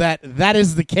revealed that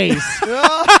is the case.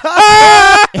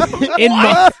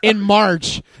 in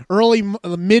March,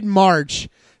 mid-March,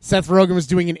 Seth Rogen was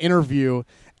doing an interview,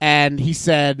 and he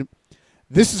said,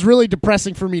 "This is really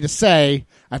depressing for me to say.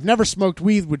 I've never smoked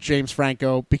weed with James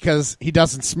Franco because he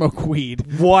doesn't smoke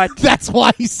weed." What? That's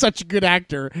why he's such a good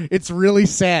actor. It's really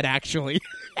sad, actually.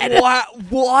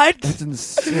 What? That's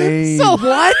insane. So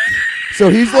what? So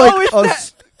he's like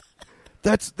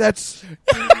That's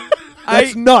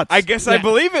nuts. I guess I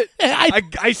believe it.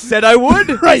 I said I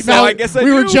would. Right, so now, I guess I we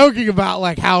do. were joking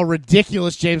about how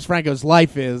ridiculous James Franco's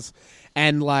life is,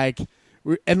 and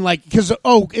because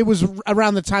it was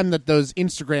around the time that those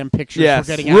Instagram pictures were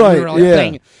getting out, right, and we were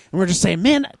thing, and we're just saying,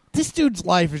 man, this dude's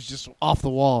life is just off the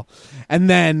wall. And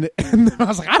then I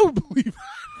was like, I would believe.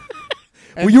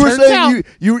 Well, you were saying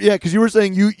because you were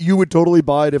saying you would totally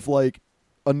buy it if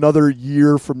another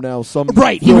year from now,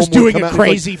 he was doing a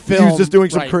crazy film. He was just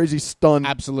doing some crazy stunt,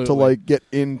 absolutely, to get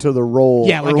into the role.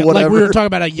 Yeah, or whatever. Like we were talking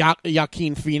about a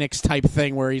Joaquin Phoenix type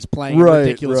thing where he's playing a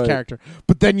ridiculous character.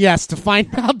 But then, to find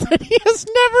out that he has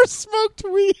never smoked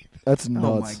weed. That's nuts.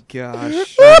 Oh my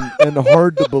gosh, and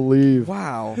hard to believe.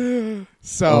 Wow.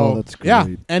 So that's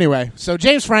great. Anyway, so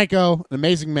James Franco, an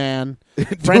amazing man,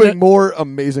 doing more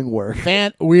amazing work.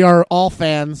 We are all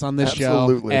fans on this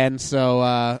Absolutely. show, and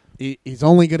so he's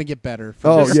only going to get better.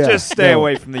 Just stay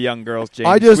away from the young girls,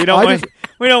 James.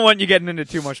 We don't want you getting into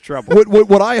too much trouble.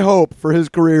 What I hope for his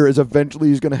career is eventually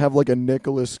he's going to have a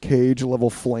Nicolas Cage level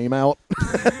flame out.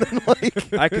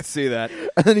 I could see that.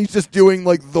 And then he's just doing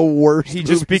the worst. He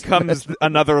just becomes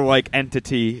another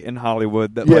entity in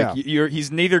Hollywood that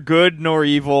he's neither good nor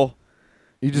evil.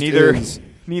 He just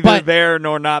neither there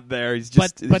nor not there. He's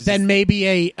just but then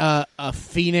maybe a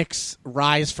phoenix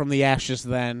rise from the ashes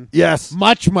then. Yes.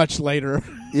 Much later.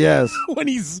 Yes. When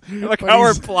he's how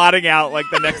we're plotting out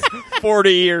the next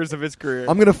 40 years of his career.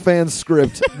 I'm gonna fan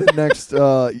script the next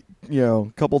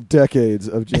couple decades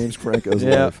of James Franco's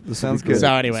life. This sounds good.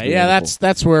 So anyway,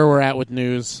 that's where we're at with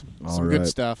news. Some good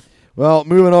stuff. Well,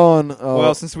 moving on.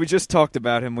 Well, since we just talked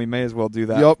about him, we may as well do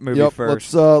that movie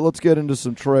first. Let's get into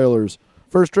some trailers.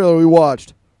 First trailer we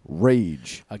watched,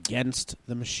 Rage. Against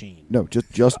the Machine. No,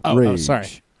 just Rage. Oh, sorry.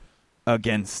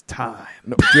 Against Time.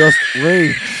 No, just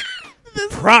Rage.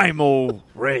 Primal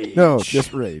Rage. No,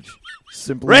 just Rage.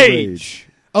 Simply Rage.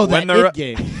 Oh, that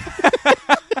game.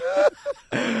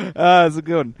 That's a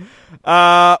good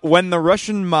one. When the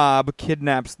Russian mob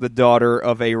kidnaps the daughter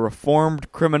of a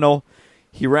reformed criminal,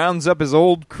 he rounds up his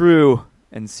old crew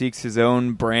and seeks his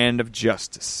own brand of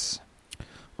justice.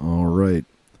 All right.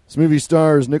 This movie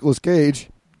stars Nicolas Cage.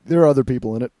 There are other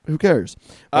people in it. Who cares?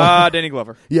 Danny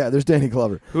Glover. Yeah, there's Danny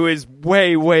Glover. Who is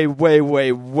way, way, way,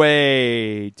 way,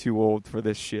 way too old for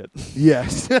this shit.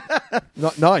 Yes.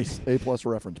 Nice. A+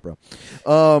 reference, bro.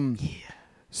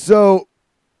 So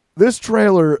this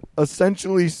trailer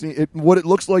essentially, what it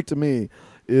looks like to me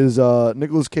is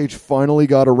Nicolas Cage finally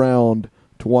got around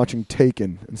to watching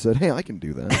Taken and said, hey, I can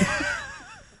do that.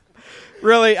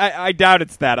 Really? I doubt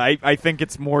it's that. I think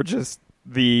it's more just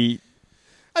the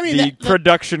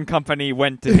production company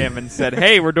went to him and said,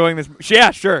 hey, we're doing this.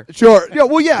 Yeah, sure. Sure. Yeah,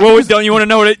 well, yeah. Well, don't you want to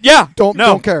know what it? Yeah. Don't care.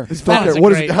 Don't care.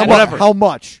 What is it? How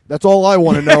much? That's all I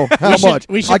want to know. How much?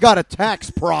 I got a tax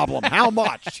problem. How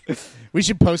much? We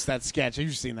should post that sketch. Have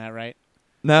you seen that, right?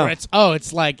 No.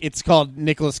 It's called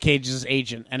Nicolas Cage's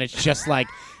Agent, and it's just like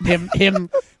him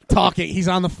talking. He's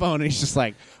on the phone, and he's just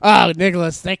like, oh,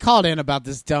 Nicholas, they called in about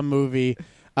this dumb movie.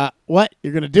 What?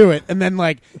 You're going to do it. And then,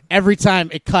 like, every time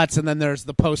it cuts, and then there's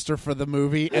the poster for the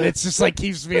movie, and it's just like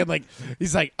keeps being like,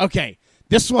 he's like, okay,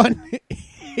 this one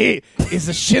is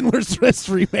a Schindler's List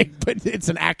remake, but it's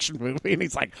an action movie. And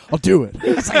he's like, I'll do it.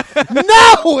 And it's like,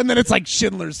 no! And then it's like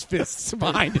Schindler's Fists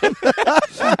behind him.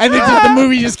 And then the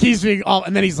movie just keeps being all,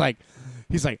 and then he's like,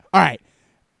 all right.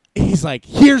 He's like,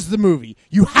 here's the movie.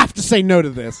 You have to say no to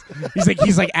this.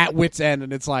 He's like at wit's end,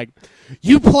 and it's like,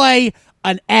 you play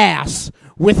an ass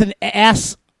with an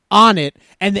ass on it,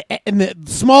 and the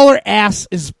smaller ass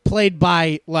is played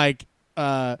by like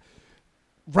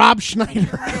Rob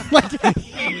Schneider. Like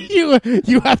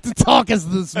you have to talk as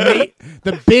this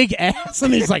the big ass,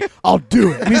 and he's like, I'll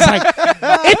do it. And he's like,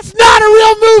 it's not a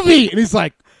real movie. And he's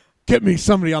like, get me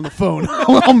somebody on the phone.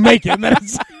 I'll make it. And then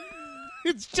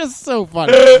it's just so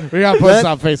funny. We got to post it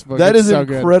on Facebook. That it's is so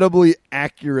incredibly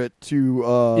accurate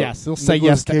to yes, he'll say Nicolas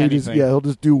yes to Cage's, anything. Yeah, he'll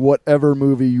just do whatever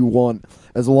movie you want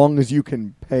as long as you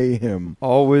can pay him.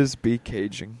 Always be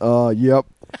caging. Yep.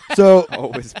 So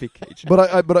always be caging.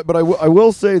 But I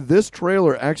will say this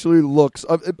trailer actually looks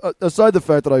aside the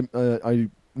fact that I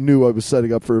knew I was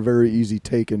setting up for a very easy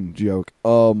Taken joke.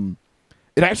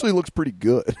 It actually looks pretty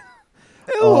good.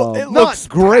 It looks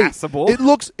great. Passable. It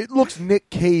looks Nick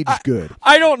Cage good.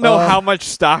 I don't know how much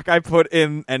stock I put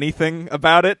in anything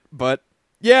about it, but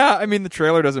yeah, I mean the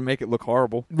trailer doesn't make it look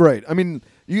horrible. Right. I mean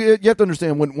you have to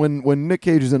understand when Nick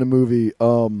Cage is in a movie,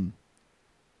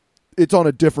 it's on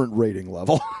a different rating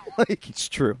level. Like it's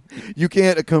true. You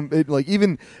can't like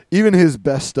even his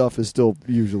best stuff is still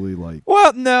usually like.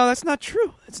 Well, no, that's not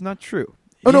true. It's not true.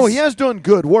 No, he has done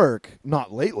good work.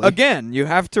 Not lately. Again, you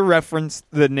have to reference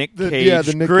the Nick Cage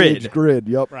the Nick grid. Cage grid.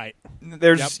 Yep. Right.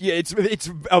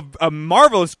 It's a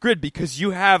marvelous grid because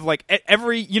you have like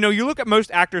every you look at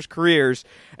most actors' careers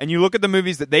and you look at the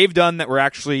movies that they've done that were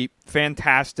actually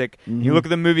fantastic. Mm-hmm. You look at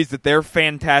the movies that they're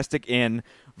fantastic in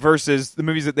versus the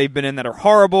movies that they've been in that are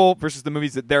horrible versus the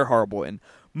movies that they're horrible in.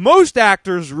 Most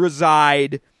actors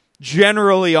reside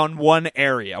generally on one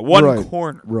area, one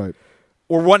corner. Right.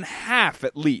 Or one half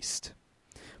at least.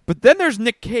 But then there's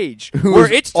Nick Cage,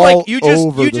 where it's like you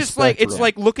just like it's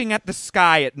like looking at the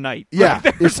sky at night. Yeah,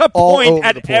 like, there's a point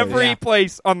at every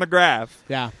place on the graph.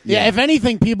 Yeah. If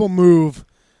anything, people move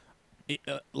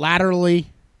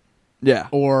laterally,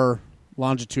 or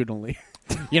longitudinally,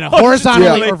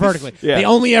 horizontally or vertically. Yeah. They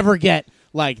only ever get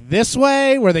like this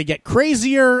way, where they get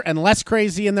crazier and less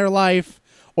crazy in their life,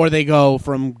 or they go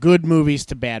from good movies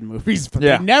to bad movies, but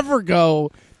they never go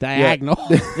diagonal.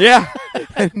 Yeah.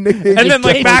 and then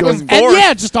like back and forth.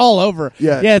 And just all over.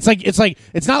 Yeah. Yeah,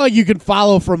 it's not like you can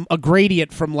follow from a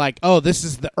gradient from like, oh, this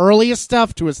is the earliest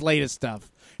stuff to its latest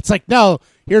stuff. It's like, no,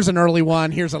 here's an early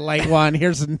one, here's a late one,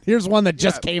 here's one that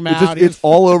just came out. It's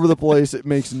all over the place. It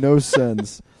makes no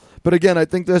sense. But again, I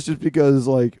think that's just because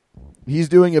like he's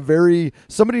doing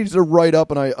somebody needs to write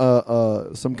up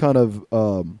some kind of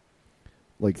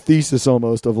like thesis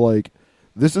almost of like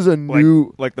this is a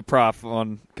new like the prof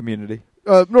on Community.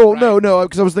 No,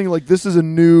 because I was thinking like this is a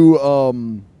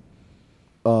new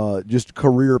just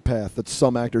career path that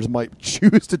some actors might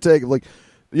choose to take. Like,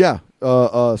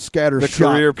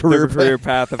 scattershot career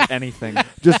path of anything.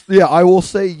 I will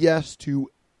say yes to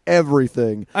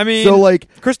everything. I mean, so like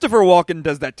Christopher Walken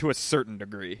does that to a certain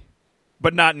degree.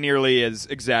 But not nearly as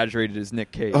exaggerated as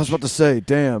Nick Cage. I was about to say,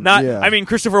 damn. I mean,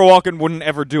 Christopher Walken wouldn't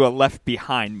ever do a Left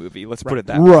Behind movie. Let's put it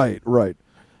that way. Right.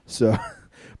 So,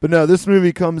 but no, this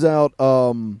movie comes out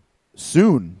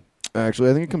soon.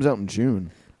 Actually, I think it comes out in June.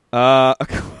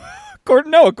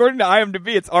 According to IMDb,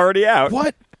 it's already out.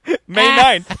 What?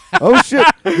 May 9th. Oh shit!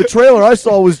 The trailer I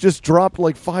saw was just dropped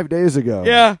like 5 days ago.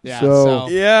 Yeah. So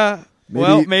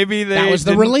Maybe they that was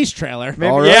the release trailer.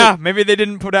 Maybe, yeah, maybe they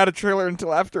didn't put out a trailer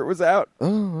until after it was out. Oh,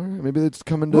 all right. Maybe it's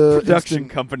coming to what production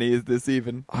company is this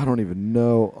even? I don't even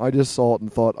know. I just saw it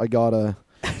and thought I gotta.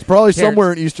 It's probably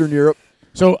somewhere in Eastern Europe.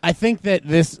 So I think that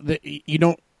you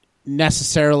don't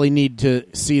necessarily need to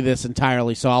see this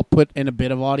entirely. So I'll put in a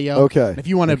bit of audio. Okay. If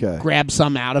you want to grab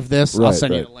some out of this, I'll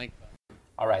send you the link.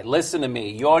 All right, listen to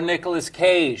me. You're Nicolas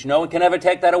Cage. No one can ever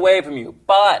take that away from you.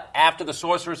 But after The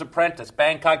Sorcerer's Apprentice,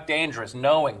 Bangkok Dangerous,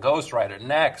 Knowing, Ghost Rider,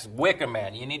 Next, Wicker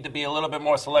Man, you need to be a little bit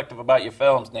more selective about your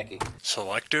films, Nicky.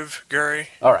 Selective, Gary?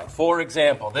 All right, for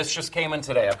example, this just came in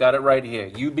today. I've got it right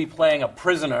here. You'd be playing a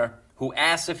prisoner who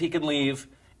asks if he can leave,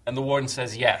 and the warden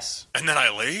says yes. And then I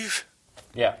leave?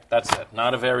 Yeah, that's it.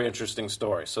 Not a very interesting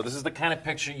story. So this is the kind of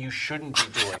picture you shouldn't be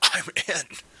doing. I'm in.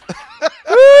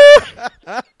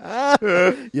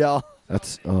 Yeah,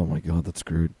 oh my god, that's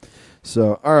screwed.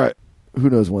 So, all right, who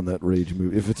knows when that Rage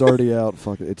movie? If it's already out,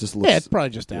 fuck it. It just looks. Yeah, it's probably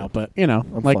just out, but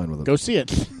I'm fine with it. Go see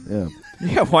it. Yeah,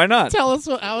 yeah. Why not? Tell us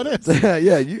how it is.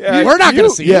 We're not going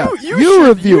to see it. You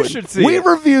review it. Should see we it.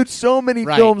 reviewed so many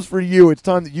films for you. It's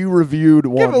time that you reviewed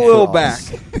one. Give a little for back.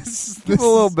 us. Give a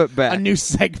little bit back. A new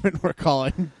segment we're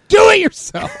calling "Do It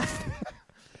Yourself."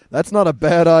 That's not a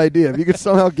bad idea. If you could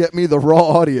somehow get me the raw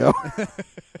audio,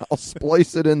 I'll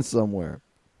splice it in somewhere.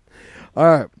 All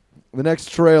right. The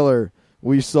next trailer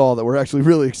we saw that we're actually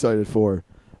really excited for,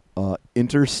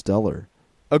 Interstellar.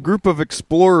 A group of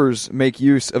explorers make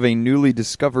use of a newly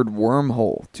discovered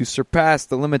wormhole to surpass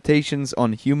the limitations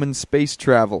on human space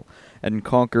travel and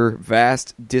conquer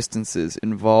vast distances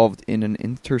involved in an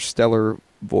interstellar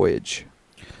voyage.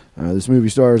 This movie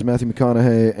stars Matthew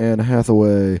McConaughey, Anne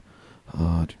Hathaway.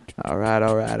 All right.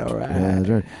 Yeah, that's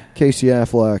right. Casey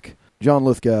Affleck, John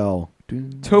Lithgow,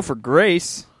 Topher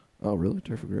Grace. Oh, really?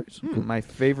 Topher Grace? My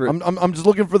favorite. I'm just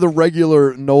looking for the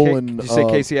regular Nolan. Did you say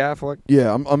Casey Affleck?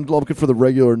 Yeah, I'm looking for the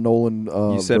regular Nolan.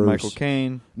 You said Michael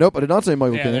Caine. Nope, I did not say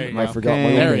Michael Caine. I forgot Michael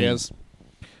Caine. There he is.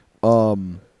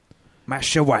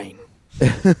 Masha Wayne.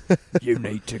 You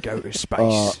need to go to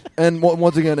space. And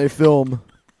once again, a film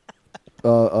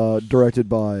directed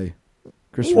by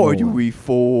Christopher Why do Nolan. we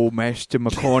fall, Master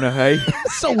McConaughey?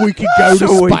 So we can go to space.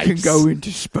 So we can go into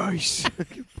space.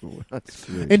 That's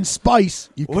great. In space,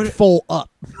 you can fall up.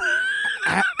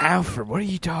 Alfred, what are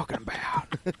you talking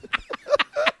about?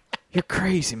 You're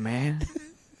crazy, man.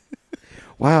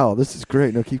 Wow, this is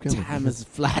great. No, keep going. Time is a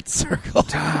flat circle.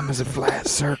 Time is a flat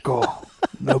circle.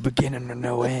 No beginning or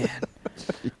no end.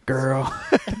 Girl.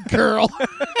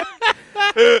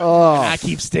 I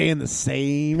keep staying the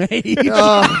same age.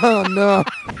 Oh, no.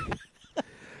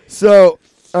 So,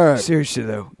 all right. Seriously,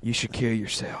 though, you should kill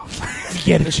yourself. If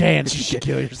you get a chance, you should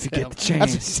kill yourself. If you get the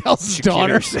chance, That's what he tells his you should kill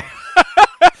daughter.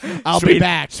 yourself. I'll be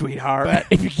back, sweetheart. but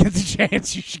if you get the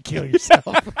chance, you should kill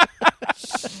yourself.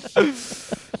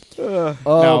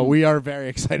 No, we are very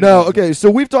excited. No, okay, so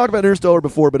we've talked about Interstellar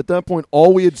before, but at that point,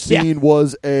 all we had seen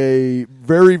was a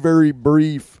very, very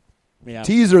brief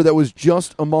teaser that was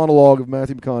just a monologue of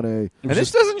Matthew McConaughey. And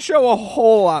this doesn't show a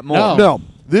whole lot more. No,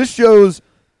 this shows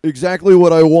exactly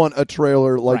what I want a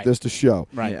trailer like this to show.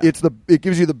 Right. Yeah. It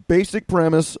gives you the basic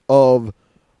premise of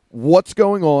what's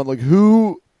going on, like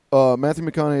who Matthew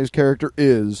McConaughey's character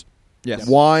is,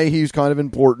 why he's kind of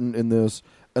important in this,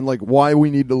 and like why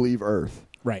we need to leave Earth.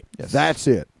 Right. Yes. That's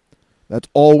it. That's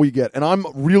all we get. And I'm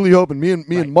really hoping, me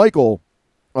and Michael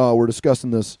were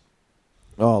discussing this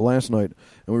last night,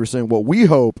 and we were saying what we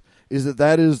hope is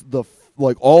that is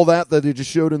all that they just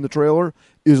showed in the trailer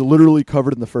is literally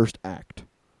covered in the first act.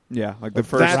 Yeah, like the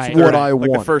first. That's what I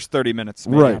want. Like the first 30 minutes.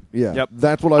 Maybe. Right. Yeah. Yep.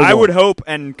 That's what I want. I would hope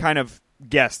and kind of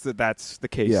guess that that's the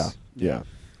case. Yeah.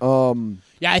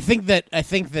 I think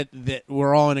that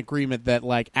we're all in agreement that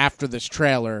like after this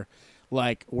trailer,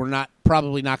 like we're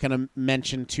probably not going to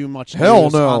mention too much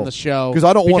news on the show because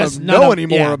I don't want to know any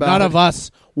more about it. None of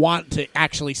us want to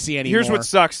actually see any Here's more. what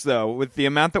sucks though, with the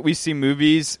amount that we see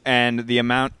movies and the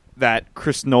amount that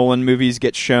Chris Nolan movies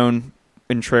get shown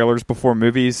in trailers before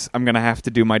movies, I'm going to have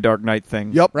to do my Dark Knight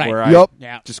thing. Yep. Right. Where I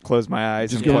just close my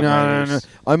eyes and plug my ears.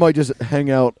 I might just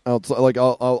hang out outside. Like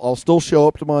I'll still show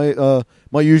up to my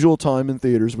my usual time in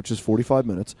theaters, which is 45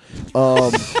 minutes.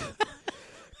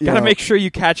 Gotta make sure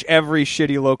you catch every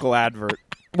shitty local advert,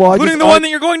 well, including the one that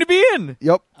you're going to be in.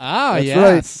 Yep. That's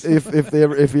yes. Right.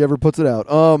 If he ever puts it out.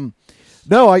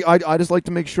 No, I just like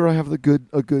to make sure I have a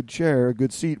good chair, a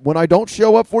good seat. When I don't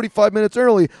show up 45 minutes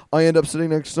early, I end up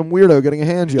sitting next to some weirdo getting a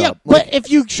hand job. Yeah, but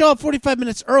if you show up 45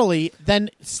 minutes early,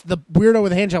 then the weirdo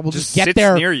with a hand job will just get sits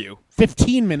there near you.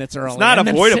 15 minutes early. It's not and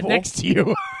avoidable. Then sit next to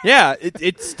you. Yeah,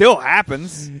 it still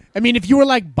happens. I mean, if you were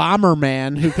like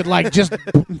Bomberman, who could like just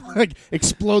like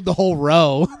explode the whole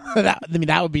row, that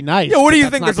would be nice. Yeah, what do you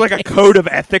But think? that's There's not like the a case. code of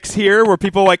ethics here where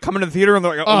people like come into the theater and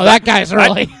they're like, Oh, that guy's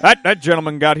early. That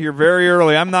gentleman got here very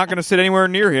early. I'm not going to sit anywhere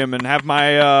near him and have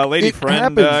my lady It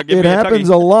friend happens. give It me a happens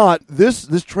tuggy. a lot.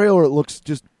 This trailer looks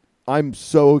just. I'm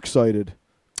so excited.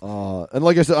 And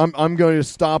like I said, I'm going to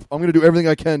stop. I'm going to do everything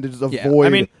I can to just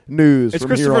avoid news. It's from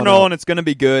here Christopher on Nolan. out. It's going to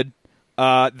be good.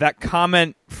 That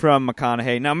comment from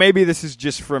McConaughey. Now, maybe this is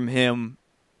just from him.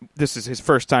 This is his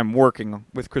first time working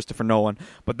with Christopher Nolan.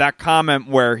 But that comment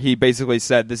where he basically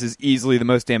said this is easily the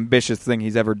most ambitious thing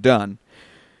he's ever done.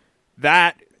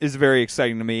 That is very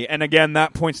exciting to me. And again,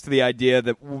 that points to the idea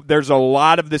that there's a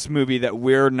lot of this movie that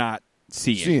we're not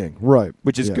seeing. Right,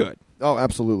 which is yeah. good. Oh,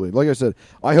 absolutely. Like I said,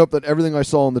 I hope that everything I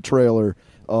saw in the trailer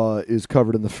is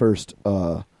covered in the first,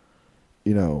 the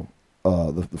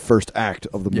first act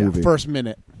of the movie. First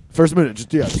minute. First minute,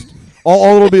 just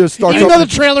all it'll be is start. Even though the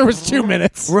trailer was 2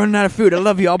 minutes. We're running out of food. I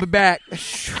love you. I'll be back.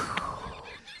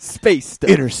 Space stuff.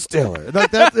 Interstellar.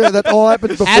 That all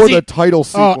happens before the title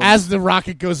sequence. Oh, as the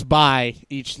rocket goes by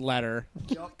each letter.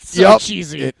 So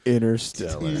cheesy.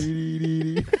 Interstellar.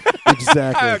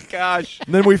 Exactly. Oh gosh.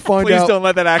 And then we find Please out. don't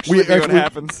let that actually be what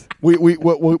happens.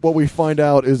 What we find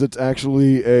out is it's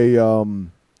actually a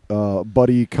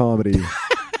buddy comedy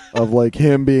of like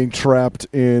him being trapped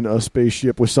in a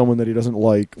spaceship with someone that he doesn't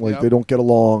like. Like they don't get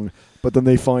along, but then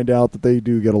they find out that they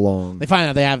do get along. They find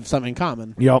out they have something in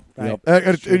common. Yep. Right.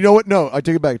 And you know what? No, I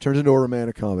take it back. It turns into a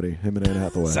romantic comedy. Him and Anne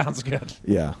Hathaway. Sounds good.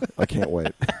 Yeah, I can't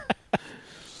wait.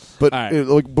 But All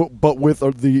right. but with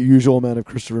the usual amount of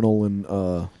Christopher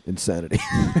Nolan insanity.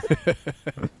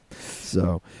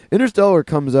 So, Interstellar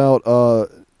comes out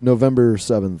November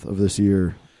 7th of this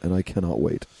year, and I cannot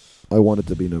wait. I want it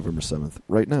to be November 7th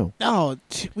right now. No,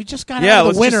 we just got out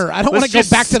of the winter. I don't want to go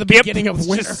back to the beginning of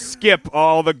winter. Just skip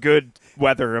all the good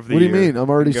weather of the What do year. you mean? I'm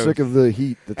already sick of the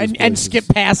heat. That this And place skip is.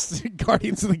 past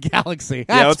Guardians of the Galaxy.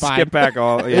 That's Yeah, let's fine. skip back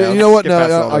all. You Yeah, let's know what? skip No,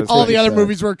 past I all those. All take the it other back.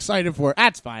 movies we're excited for.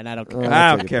 That's fine. I don't care. I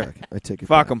take don't it care. back. I take it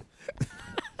Fuck back. them.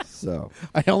 So,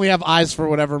 I only have eyes for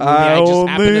whatever movie I I just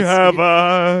happen only to have see.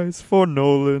 eyes for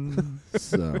Nolan.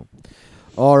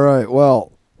 all right.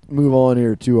 Well, move on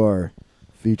here to our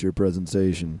feature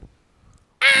presentation.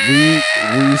 We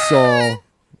saw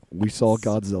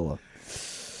Godzilla.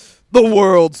 The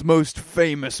world's most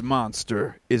famous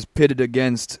monster is pitted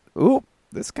against. Ooh,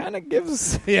 this kind of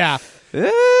gives. Yeah.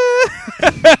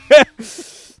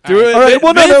 Do it. All right,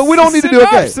 well, no, we don't need to do it.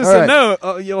 Okay, Synopsis all right.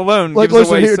 No, you alone. Like, gives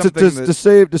listen away here something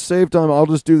that- to save time. I'll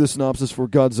just do the synopsis for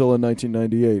Godzilla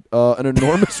 1998. An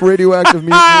enormous radioactive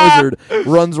mutant lizard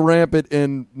runs rampant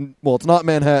in it's not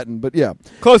Manhattan, but yeah,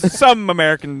 close to some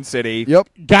American city. yep,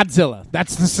 Godzilla.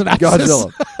 That's the synopsis.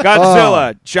 Godzilla.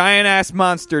 Godzilla, giant ass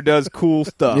monster, does cool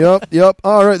stuff. Yep.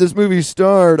 All right, this movie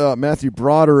starred Matthew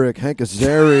Broderick, Hank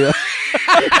Azaria,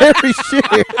 Harry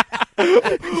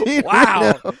Shearer.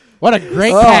 Wow. What a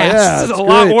great Oh, cast. yeah. This is That's a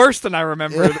lot great. worse than I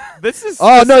remembered. This is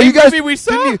Oh the no, same you guys movie we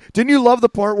saw. didn't you love the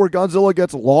part where Godzilla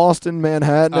gets lost in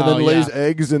Manhattan and Oh, then lays yeah.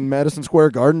 eggs in Madison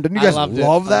Square Garden? Didn't you guys loved it.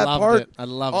 love that I loved part? it. I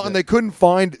loved And it. they couldn't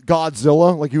find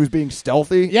Godzilla, like he was being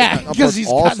stealthy. Yeah, That because part's he's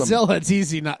awesome. Godzilla. It's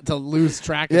easy not to lose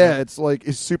track of Yeah, him.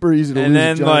 it's super easy to And lose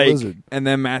then a giant lizard. and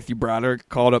then Matthew Broderick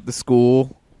called up the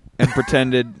school and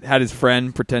had his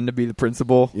friend pretend to be the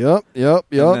principal. Yep. And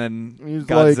then He's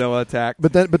Godzilla attacked.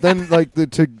 But then like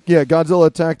Godzilla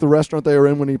attacked the restaurant they were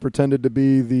in when he pretended to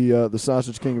be the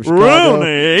Sausage King of Chicago.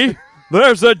 Rooney,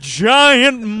 there's a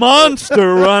giant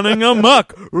monster running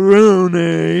amok.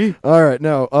 Rooney. All right,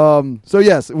 no. So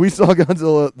yes, we saw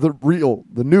Godzilla,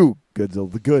 the new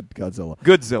Godzilla, the good Godzilla.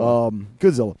 Godzilla.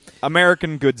 Godzilla.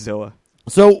 American Godzilla.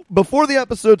 So before the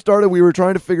episode started, we were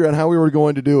trying to figure out how we were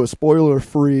going to do a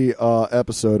spoiler-free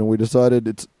episode, and we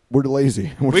decided we're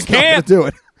lazy. We're We just not can't. gonna do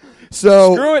it.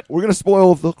 So Screw it. We're going to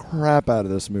spoil the crap out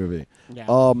of this movie.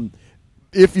 Yeah.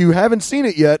 If you haven't seen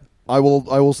it yet, I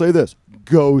will say this: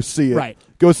 go see it. Right.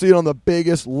 Go see it on the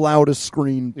biggest, loudest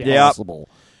screen Yeah. possible.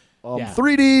 Yeah.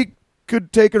 3D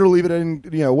could take it or leave it in,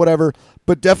 whatever.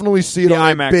 But definitely see it The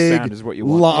on IMAX a big sound is what you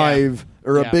want. live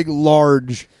or Yeah. a big,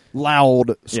 large,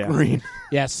 loud Yeah. screen.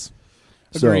 Yes.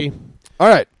 So- Agree. All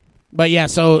right. But yeah,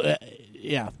 so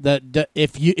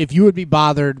if you would be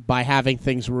bothered by having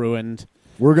things ruined,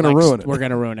 We're going to ruin it. We're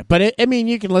gonna ruin it. But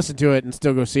you can listen to it and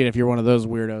still go see it if you're one of those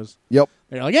weirdos. Yep.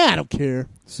 They're like, I don't care.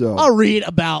 So I'll read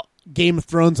about Game of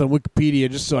Thrones on Wikipedia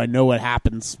just so I know what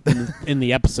happens in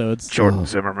the episodes. Jordan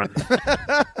Zimmerman.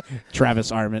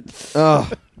 Travis Arment.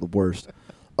 the worst.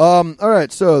 All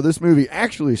right, so this movie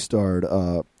actually starred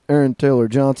Aaron Taylor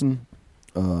Johnson,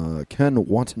 Ken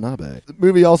Watanabe. The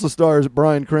movie also stars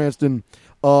Bryan Cranston,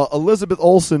 Elizabeth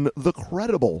Olsen, the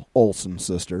credible Olsen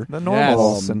sister. The normal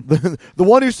Olsen. The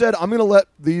one who said, I'm going to let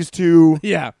these two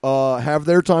Yeah. have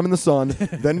their time in the sun,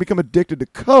 then become addicted to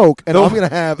coke, and I'm going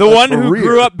to have the a one who career.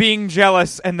 grew up being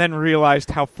jealous and then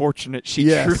realized how fortunate she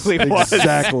truly was.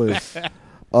 Exactly.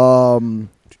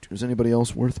 Is anybody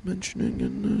else worth mentioning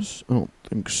in this? I don't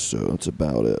think so. That's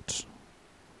about it.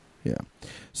 Yeah.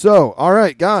 So, all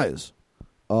right, guys.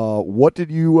 What did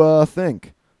you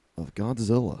think of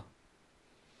Godzilla?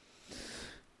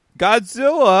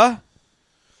 Godzilla.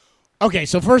 Okay,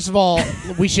 so first of all,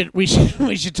 we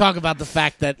should talk about the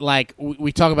fact that like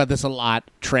we talk about this a lot,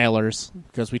 trailers,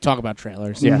 because we talk about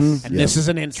trailers. Yes. Mhm. And this is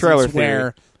an Trailer instance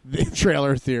where the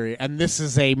trailer theory, and this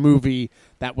is a movie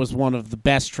that was one of the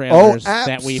best trailers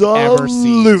that we've ever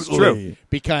seen. Absolutely. It's true.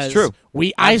 Because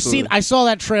It's true. I saw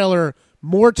that trailer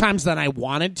more times than I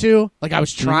wanted to. Like I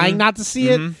was trying not to see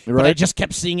it, but I Right. just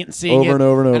kept seeing it and seeing Over it. and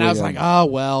over and over I was again. like, oh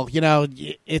well,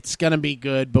 it's gonna be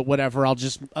good, but whatever. I'll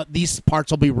just these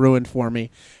parts will be ruined for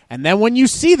me. And then when you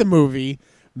see the movie,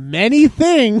 many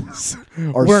things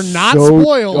Are were not so-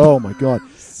 spoiled. Oh, my God.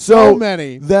 So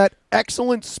many. That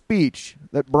excellent speech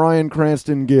that Bryan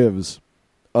Cranston gives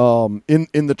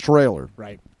in the trailer.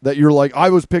 Right. That you're like, I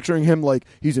was picturing him like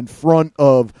he's in front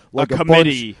of like a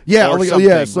committee bunch, yeah, or like, something,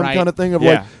 yeah, some right. kind of thing of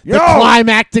Yeah. like, The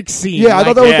climactic scene. Yeah, I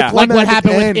thought that was the Yeah. like what climactic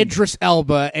happened end. with Idris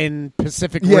Elba in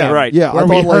Pacific Yeah, Rim. right. Yeah, Where I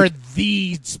we thought, like, heard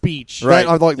the speech. Right.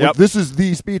 I thought, Yep. this is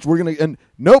the speech we're gonna, and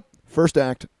nope, first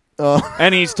act,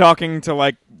 And he's talking to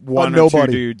like one or nobody.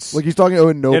 two dudes Like he's talking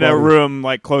to nobody in a room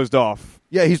like closed off.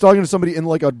 Yeah, he's talking to somebody in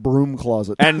like a broom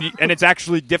closet. And it's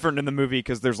actually different in the movie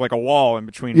because there's like a wall in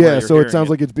between. yeah, where you're so it hearing sounds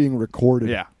like it's being recorded.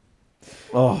 yeah.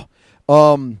 Oh,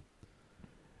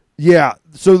 yeah.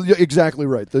 So exactly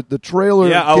right. The trailer.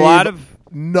 Yeah, a gave lot of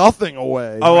nothing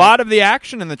away. a lot of the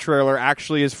action in the trailer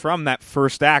actually is from that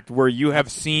first act where you have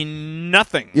seen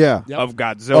nothing Yeah. Yep. of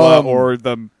Godzilla Um, or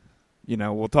the,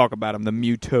 we'll talk about them, the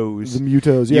Mutos. The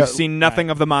Mutos. Yeah. You've seen nothing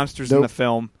of the monsters in Nope. the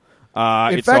film.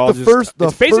 In It's fact, all the just, first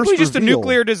it's basically first just reveal- a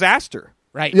nuclear disaster.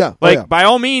 Right. Yeah. Like, oh, yeah. by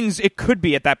all means, it could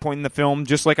be at that point in the film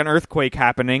just like an earthquake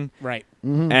happening Right.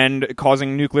 and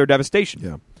causing nuclear devastation.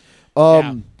 Yeah.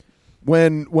 Yeah.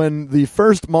 When the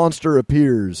first monster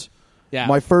appears, Yeah.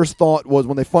 my first thought was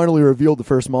when they finally revealed the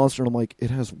first monster, and I'm like,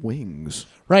 it has wings.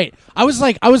 Right. I was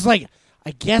like,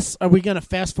 I guess are we gonna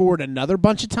fast forward another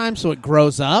bunch of times so it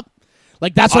grows up?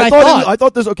 Like that's what I thought. I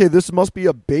thought this must be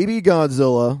a baby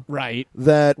Godzilla right.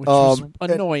 that Which was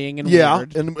annoying and yeah,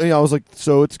 weird. and I was like,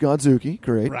 so it's Godzuki,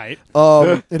 great. Right.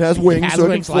 It has wings, has so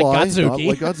wings it can like fly. Godzuki. Not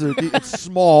like Godzuki. It's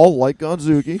small, like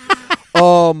Godzuki.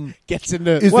 Gets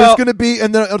into Is this going to be?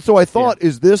 And then, so I thought,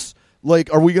 is this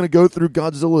like? Are we going to go through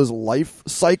Godzilla's life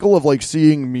cycle of like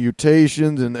seeing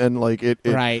mutations and like it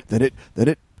Right. Then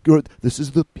it. This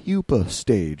is the pupa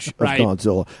stage of Right.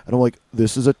 Godzilla, and I'm like,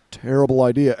 this is a terrible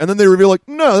idea. And then they reveal, like,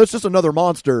 no, that's just another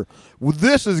monster. Well,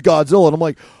 this is Godzilla, and I'm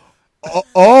like,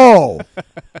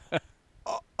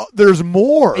 there's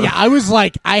more. Yeah, I was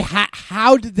like,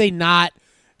 how did they not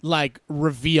like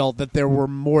reveal that there were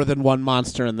more than one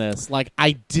monster in this? Like,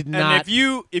 I did not.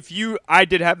 And if you, I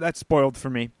did have that spoiled for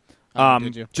me,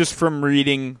 did you? just from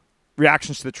reading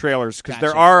reactions to the trailers, because Gotcha.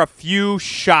 there are a few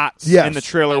shots Yes. in the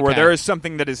trailer where Okay. there is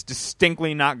something that is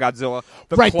distinctly not Godzilla.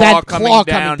 The Right, claw that coming claw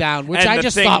down, coming down, which and I the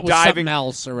just thing thought was diving, something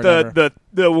else or whatever.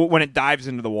 the when it dives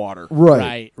into the water.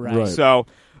 Right. Right. So,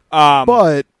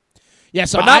 But Yeah,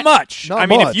 so but not much. not I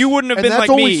mean, much. if you wouldn't have And been that's like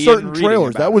only me, certain and reading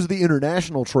trailers. about That it. was the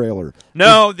international trailer.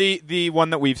 No, the one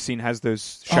that we've seen has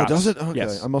those Oh, shots. does it? Okay.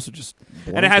 Yes. I must have just.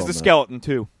 And it has blanked the on that. skeleton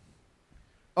too.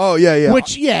 Oh yeah.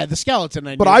 Which the skeleton.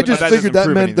 I But knew, I just that figured doesn't that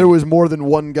prove meant anything. there was more than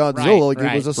one Godzilla. Right, like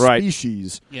right. it was a Right.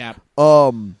 species. yeah,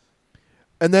 And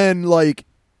then like,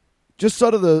 just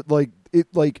sort of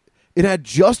it had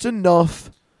just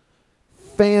enough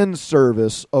fan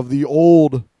service of the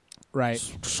old right.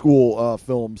 school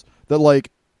films that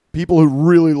like people who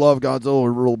really love Godzilla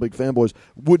or real big fanboys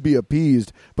would be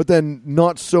appeased, but then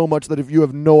not so much that if you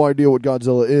have no idea what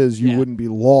Godzilla is, you Yeah. wouldn't be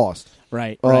lost.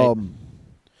 Right.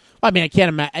 I mean, I can't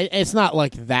imagine. It's not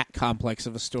like that complex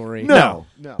of a story. No.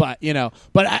 But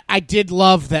I did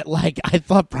love that. Like, I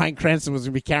thought Bryan Cranston was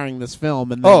going to be carrying this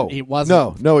film, and then he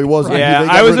wasn't. No, he wasn't. Yeah, They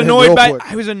got I was rid of him annoyed real by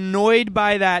quick. I was annoyed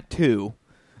by that too.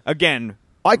 Again,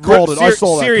 I called it. I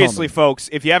saw that seriously, coming. folks.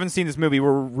 If you haven't seen this movie,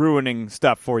 we're ruining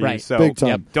stuff for you. Right. So Big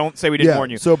time. don't say we didn't warn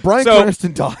you. So Bryan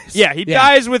Cranston dies. Yeah, he Yeah.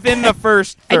 dies within the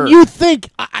first third. And you think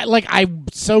I'm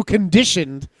so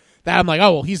conditioned that I'm like,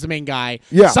 oh well, he's the main guy.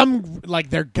 Yeah. Some like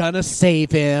they're gonna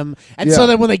save him, and Yeah. so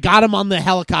then when they got him on the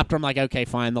helicopter, I'm like, okay,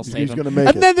 fine, they'll save He's him. gonna make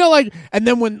and it. then they're like, and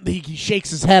then when he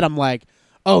shakes his head, I'm like,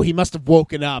 oh, he must have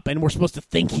woken up, and we're supposed to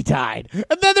think he died.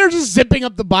 And then they're just zipping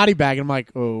up the body bag, and I'm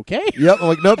like, okay. Yep. I'm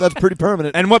like, nope, that's pretty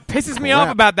permanent. And what pisses me off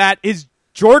about that is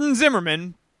Jordan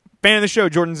Zimmerman, fan of the show,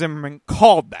 Jordan Zimmerman,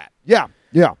 called that. Yeah.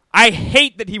 I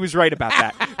hate that he was right about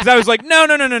that. Because I was like,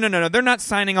 no. They're not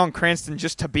signing on Cranston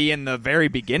just to be in the very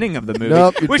beginning of the movie.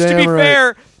 Nope, you're Which, to damn be right.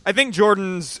 fair, I think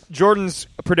Jordan's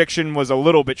prediction was a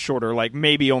little bit shorter, like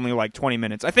maybe only like 20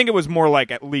 minutes. I think it was more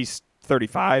like at least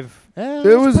 35.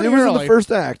 It was in the first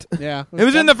act. Yeah. It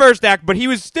was in the first act, but he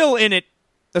was still in it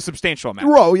a substantial amount.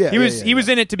 Oh, yeah. He was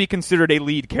in it to be considered a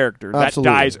lead character Absolutely.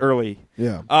 that dies early.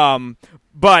 Yeah.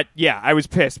 But yeah, I was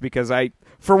pissed because I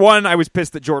was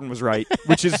pissed that Jordan was right,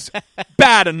 which is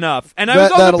bad enough. And I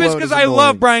was also pissed because I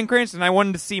love Bryan Cranston. I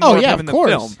wanted to see more of him in the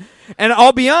film. And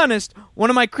I'll be honest, one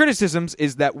of my criticisms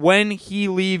is that when he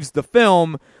leaves the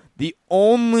film, the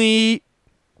only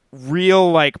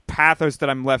real pathos that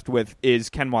I'm left with is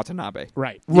Ken Watanabe.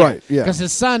 Right. Right, yeah. Because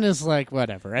his son is like,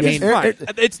 whatever. I mean,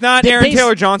 It's not Aaron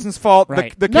Taylor Johnson's fault.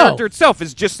 Right. The character itself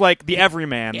is just like the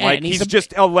everyman. Yeah, like he's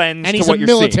just a lens and to he's what a you're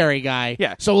military seeing. guy.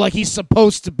 Yeah. So he's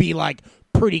supposed to be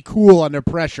pretty cool under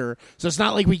pressure. So it's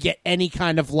not like we get any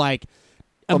kind of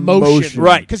emotion.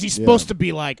 Right. Because he's supposed to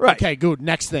be okay, good,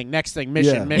 next thing, mission,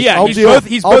 mission. Yeah,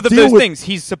 he's both of those things.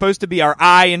 He's supposed to be our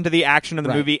eye into the action of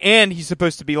the movie, and he's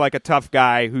supposed to be like a tough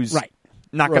guy who's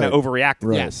not going to overreact.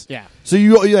 Right. Yes, yeah. So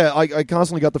I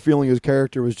constantly got the feeling his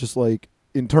character was just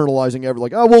internalizing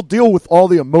we'll deal with all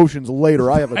the emotions later.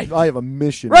 I have a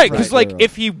mission. Right, because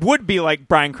if he would be like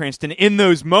Bryan Cranston in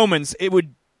those moments, it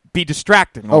would be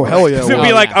distracting. Oh, hell yeah. It would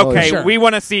be okay, we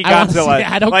want to see Godzilla.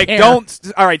 I don't care.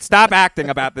 All right, stop acting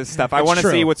about this stuff. I want to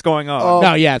see what's going on.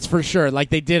 No, yeah, it's for sure.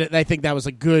 They did it. I think that was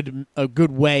a good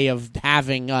way of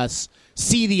having us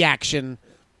see the action,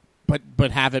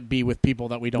 but have it be with people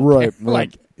that we don't care.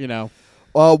 Right.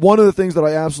 One of the things that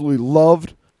I absolutely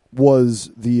loved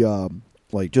was the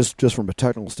just from a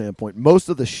technical standpoint, most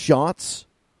of the shots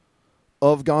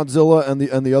of Godzilla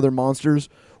and the other monsters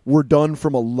were done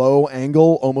from a low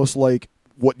angle, almost like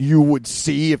what you would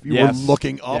see if you were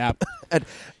looking up. Yep.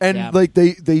 and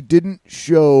they didn't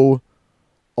show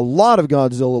a lot of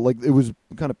Godzilla. It was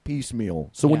kind of piecemeal.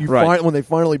 So when they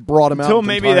finally brought him out until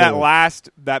maybe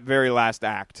that very last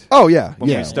act. Oh yeah, when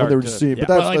they were just seeing. But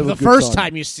that the first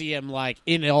time you see him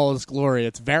in all his glory,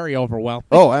 it's very overwhelming.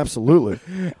 Oh, absolutely.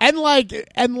 and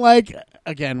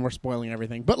again, we're spoiling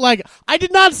everything, but I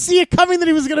did not see it coming that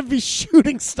he was going to be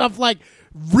shooting stuff like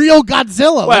real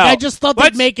Godzilla. Well, I just thought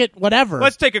they'd make it whatever.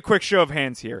 Let's take a quick show of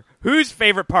hands here. Whose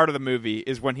favorite part of the movie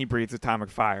is when he breathes atomic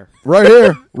fire? Right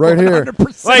here.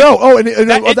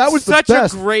 100%. That was such the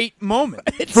best. a great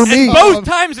moment. For me, both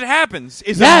times it happens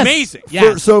is amazing.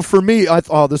 Yes. So for me, I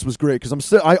thought this was great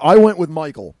because I went with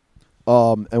Michael,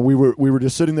 and we were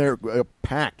just sitting there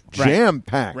packed, jam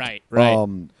packed, right.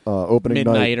 opening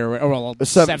midnight night or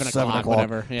 7 o'clock,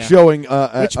 whatever. Yeah. Showing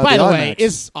which, by the way,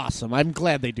 is awesome. I'm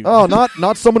glad they do. Oh, that.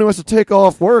 not someone who has to take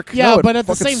off work. Yeah, no, but at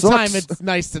the same sucks. time, it's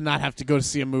nice to not have to go to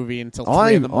see a movie until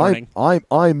 3 in the morning.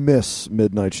 I miss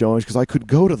midnight showings because I could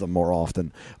go to them more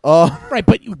often. Right,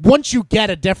 but once you get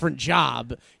a different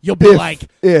job, you'll be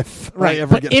if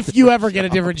you ever get a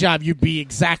different job, you'd be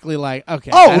exactly like, okay.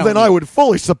 I would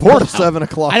fully support a 7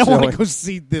 o'clock. I don't want showing. to go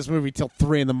see this movie till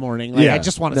 3 in the morning. I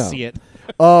just want to see it.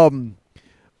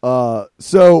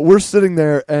 So we're sitting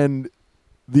there, and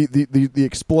the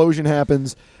explosion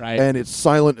happens, and it's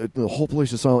silent. The whole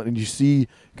place is silent, and you see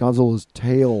Godzilla's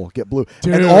tail get blue.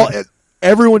 Dude. And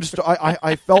everyone just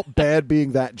I felt bad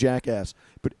being that jackass,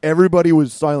 but everybody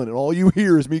was silent, and all you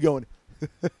hear is me going.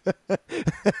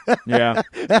 Yeah.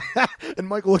 And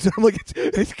Michael looks at him like,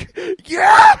 it's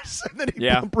yes! And then he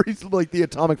breathes the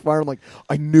atomic fire. I'm like,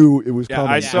 I knew it was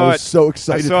coming. I was so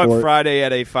excited for it. I saw it Friday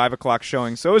at a 5 o'clock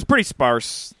showing, so it was pretty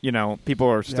sparse. People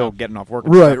are still getting off work.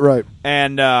 Right.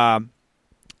 And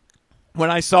when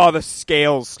I saw the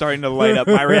scales starting to light up,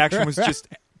 my reaction was just,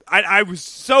 I was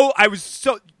so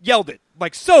yelled it.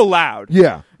 So loud.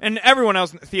 Yeah. And everyone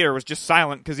else in the theater was just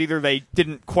silent because either they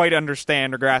didn't quite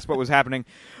understand or grasp what was happening.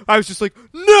 I was just like,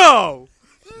 no!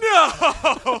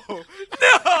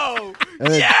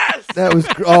 Yes! That was,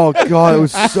 oh God, it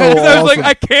was so awesome. I was like,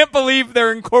 I can't believe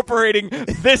they're incorporating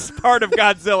this part of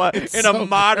Godzilla in a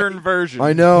modern version.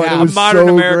 I know, yeah, it was a modern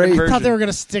so American great. version. I thought they were going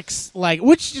to stick,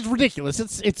 which is ridiculous.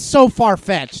 It's so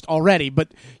far-fetched already, but,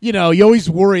 you always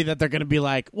worry that they're going to be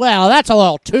like, well, that's a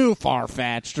little too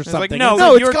far-fetched or something.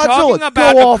 No, it's you're Godzilla. talking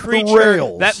about Go a off the creature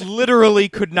rails. that literally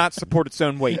could not support its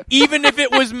own weight, even if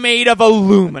it was made of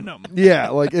aluminum.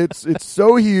 Yeah, it's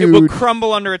so huge. It would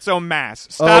crumble under its own mass.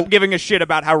 Stop giving a shit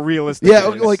about how realistic it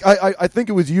is. I think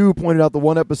it was you who pointed out the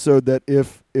one episode that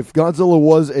if Godzilla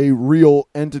was a real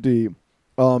entity,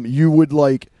 you would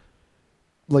like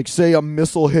say a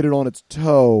missile hit it on its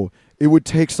toe. It would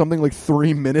take something like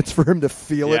 3 minutes for him to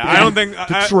feel it. I don't think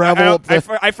to travel up.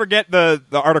 I forget the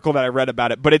article that I read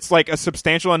about it, but it's like a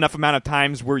substantial enough amount of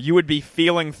times where you would be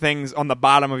feeling things on the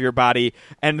bottom of your body,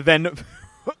 and then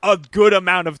a good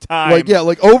amount of time,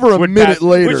 like over a minute pass,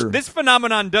 later. Which this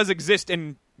phenomenon does exist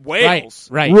in whales,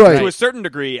 right, to a certain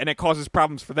degree, and it causes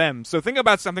problems for them. So think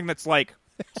about something that's like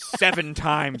 7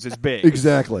 times as big.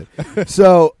 Exactly.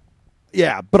 So.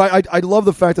 Yeah, but I love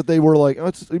the fact that they were like,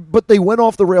 but they went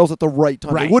off the rails at the right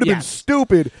time. Right, It would have been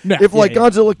stupid if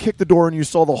Godzilla kicked the door and you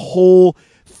saw the whole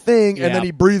thing, and then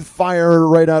he breathed fire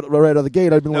right out of the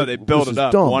gate. I'd been they built it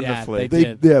up wonderfully.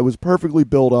 It was perfectly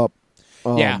built up.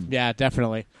 Yeah,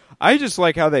 definitely. I just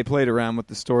like how they played around with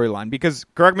the storyline because,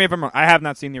 correct me if I'm wrong, I have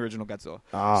not seen the original Godzilla.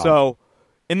 So,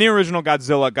 in the original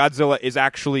Godzilla is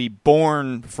actually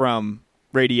born from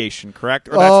radiation, correct?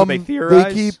 Or that's what they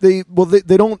theorize? They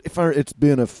don't. It's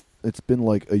been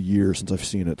like a year since I've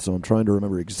seen it, so I'm trying to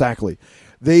remember exactly.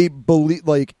 They believe,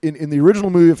 like in the original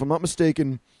movie, if I'm not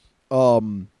mistaken,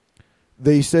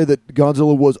 they say that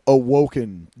Godzilla was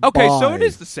awoken. Okay, so it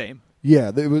is the same.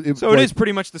 Yeah, it is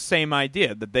pretty much the same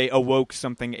idea that they awoke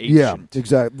something ancient. Yeah,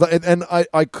 exactly. And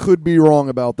I could be wrong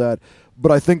about that,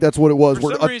 but I think that's what it was.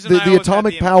 For some reason, the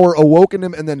atomic power awoken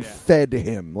him and then fed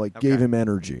him, gave him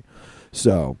energy.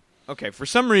 So okay, for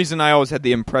some reason, I always had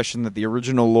the impression that the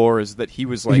original lore is that he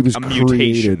was like a mutation.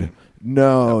 Created.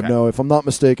 No. If I'm not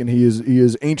mistaken, he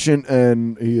is ancient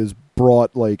and he is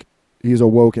brought he is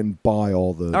awoken by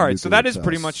all the. All right, so that is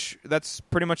tests.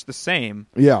 pretty much the same.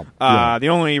 Yeah. The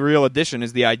only real addition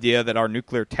is the idea that our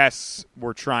nuclear tests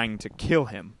were trying to kill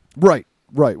him. Right.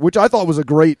 Which I thought was a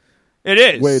great. It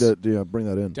is way to bring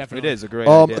that in. Definitely, it is a great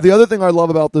idea. The other thing I love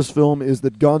about this film is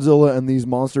that Godzilla and these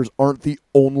monsters aren't the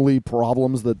only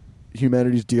problems that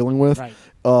humanity's dealing with. Right.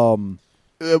 One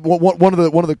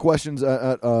of the questions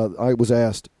I was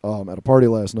asked at a party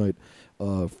last night,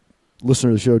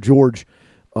 listener to the show, George,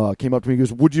 came up to me and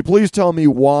goes, "Would you please tell me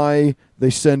why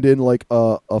they send in like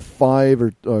a 5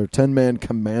 or 10-man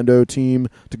commando team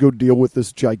to go deal with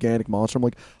this gigantic monster?" I'm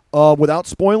like, without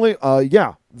spoiling,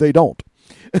 yeah, they don't.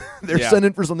 They're sent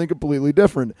in for something completely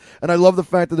different. And I love the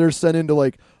fact that they're sent in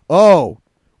to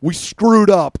we screwed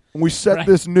up and we set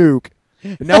this nuke,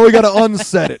 and now we got to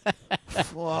unset it.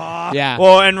 Yeah.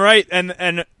 Well,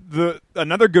 and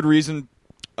another good reason,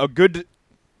 a good,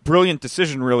 brilliant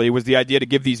decision really was the idea to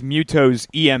give these Mutos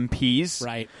EMPs.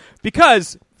 Right.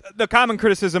 Because the common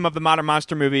criticism of the modern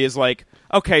monster movie is like,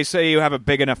 okay, say you have a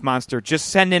big enough monster, just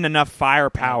send in enough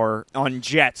firepower on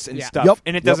jets and stuff,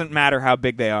 and it doesn't matter how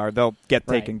big they are; they'll get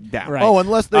taken down. Right. Oh,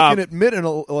 unless they can admit an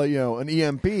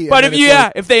EMP. But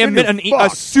if they emit a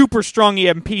super strong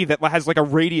EMP that has like a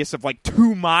radius of like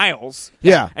 2 miles,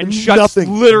 and shuts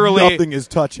nothing is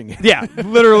touching it. Yeah,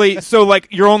 literally. So like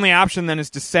your only option then is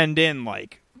to send in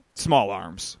like small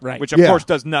arms, which of course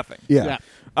does nothing. Yeah.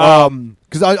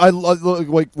 Because I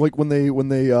like when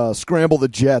they scramble the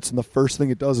jets, and the first thing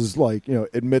it does is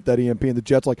admit that EMP, and the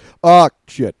jet's like,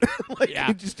 shit.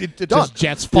 Just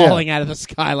jets falling out of the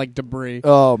sky like debris.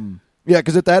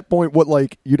 Because at that point,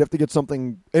 you'd have to get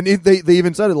something, and they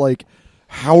even said it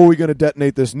how are we going to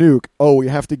detonate this nuke? Oh, we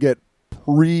have to get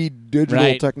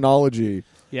pre-digital technology.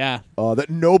 Yeah. That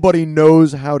nobody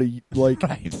knows how to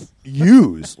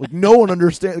use. No one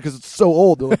understands because it's so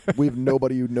old. They're we have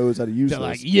nobody who knows how to use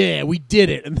this. Yeah, we did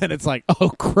it, and then it's like, oh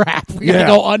crap, we gotta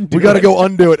go undo. We gotta go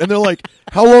undo it, and they're like,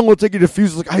 how long will it take you to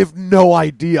fuse? It's I have no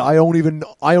idea. I can't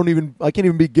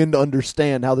even begin to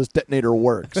understand how this detonator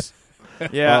works.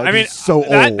 Yeah, I mean, so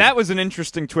old. That was an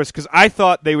interesting twist because I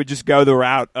thought they would just go the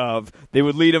route of they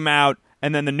would lead them out,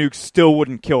 and then the nuke still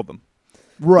wouldn't kill them.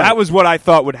 Right. That was what I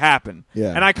thought would happen.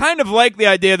 Yeah. And I kind of like the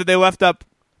idea that they left it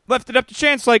up to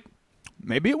chance,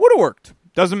 maybe it would have worked.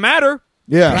 Doesn't matter.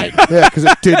 Yeah. Yeah, because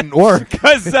it didn't work.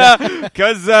 Because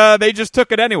they just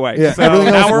took it anyway. Yeah, so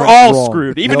now we're all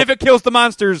screwed. Even if it kills the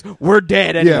monsters, we're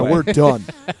dead anyway. Yeah, we're done.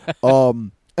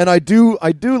 And I do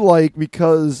like,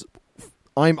 because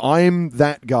I'm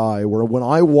that guy where when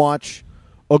I watch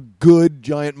a good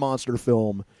giant monster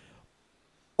film,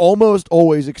 almost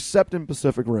always, except in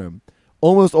Pacific Rim,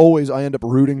 almost always I end up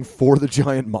rooting for the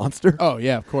giant monster. Oh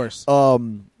yeah, of course.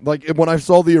 When I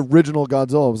saw the original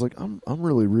Godzilla, I was like, I'm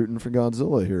really rooting for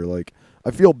Godzilla here.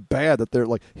 I feel bad that they're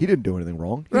he didn't do anything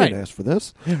wrong. He didn't ask for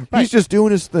this. Yeah, right. He's just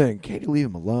doing his thing. Can't you leave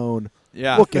him alone?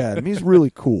 Yeah. Look at him. He's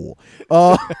really cool.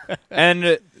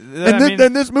 And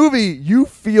then this movie, you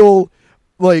feel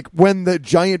when the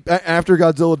giant, after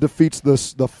Godzilla defeats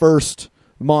the first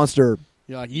monster,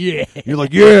 You're like, yeah. You're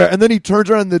like, yeah. And then he turns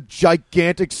around and the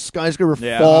gigantic skyscraper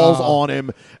falls Oh. on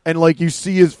him. And, like, you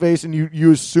see his face and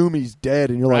you assume he's dead.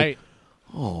 And you're Right.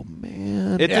 like, oh,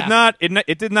 man.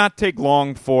 It did not take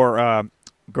long for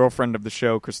girlfriend of the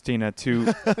show, Christina,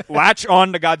 to latch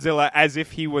on to Godzilla as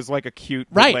if he was like a cute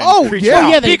Right. woodland Oh, creature.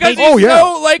 yeah. Because They- he's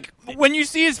so, like, when you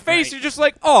see his face, Right. you're just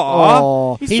like, Aw.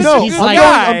 aw. He's He's- such a he's good like-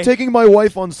 guy. I'm taking my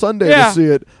wife on Sunday Yeah. to see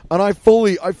it, and I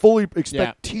fully expect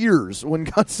Yeah. tears when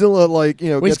Godzilla, like,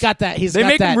 Well, he's got that. He's They got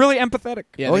make that. him really empathetic.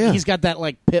 Yeah, Oh, yeah. he's got that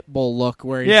like pit bull look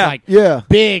where he's Yeah. like Yeah.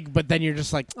 big, but then you're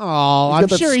just like, oh, He's I'm got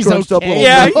that sure he's scrunched up okay. little-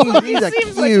 Yeah, He's a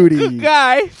seems like a cutie. good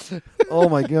guy. Oh,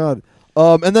 my God.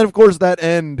 And then, of course, that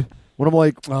end, when I'm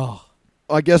like, Oh,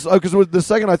 I guess, because the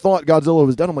second I thought Godzilla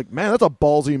was dead, I'm like, man, that's a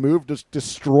ballsy move to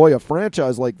destroy a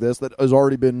franchise like this that has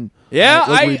already been Yeah,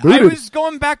 like, I rebooted. was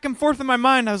going back and forth in my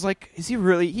mind. I was like, is he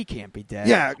really? He can't be dead.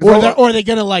 Yeah. or are they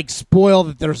gonna like spoil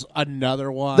that there's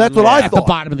another one? That's what like, I at the thought.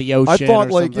 bottom of the ocean. I thought,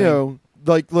 or like, something. you know,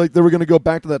 like they were going to go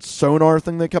back to that sonar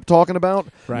thing they kept talking about,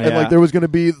 Right. and Yeah. like there was going to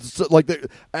be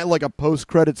like a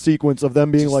post-credit sequence of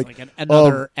them being Just like,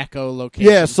 another echo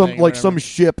location. yeah, some thing or like whatever. some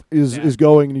ship is Yeah. is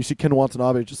going, and you see Ken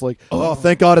Watanabe just like, oh,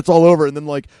 thank God it's all over, and then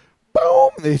like,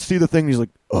 boom, they see the thing, and he's like,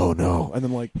 oh no, and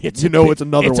then like, It's you a know, big- it's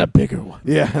another It's one, a bigger one.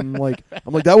 yeah, and like,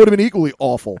 I'm like, that would have been equally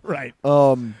awful, Right.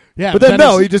 yeah, but but then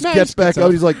no, it's- he just no, gets back up.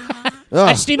 out, he's like, I ah,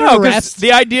 just need No, to 'cause rest.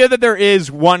 the idea that there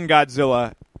is one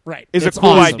Godzilla right. is a It's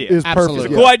cool awesome. idea. is perfect. Absolutely.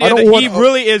 It's a cool Yeah. idea I don't that want- he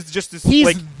really is just this, He's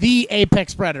like, the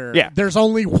apex predator. Yeah. There's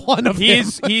only one of them.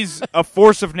 he's a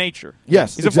force of nature.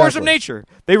 Yes, He's a force of exactly. nature.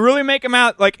 They really make him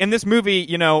out like in this movie,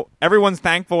 you know, everyone's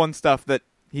thankful and stuff that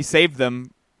he saved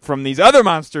them from these other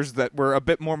monsters that were a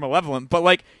bit more malevolent, but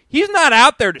like he's not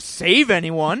out there to save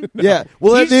anyone. yeah,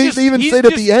 well, He's they just- even he's say it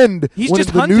at just- the end he's when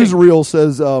just the hunting. newsreel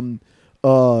says,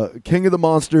 "King of the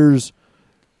Monsters?"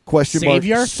 Question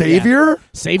Savior? mark. Savior?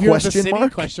 Savior of the Question city?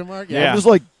 mark? Question mark. Yeah. I'm just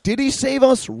like, did he save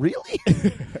us? Really?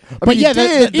 I But mean, yeah, he the-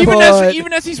 did, even but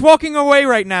even as he's walking away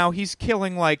right now, he's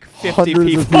killing like 50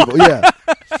 hundreds people. of people. Yeah,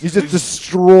 he's just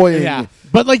destroying. Yeah,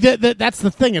 but like that's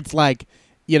the thing. It's like,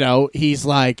 you know, he's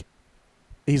like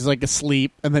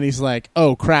asleep, and then he's like,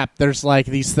 oh crap, there's like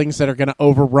these things that are going to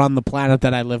overrun the planet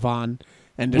that I live on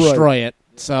and destroy it.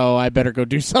 So I better go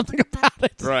do something about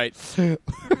it. Right.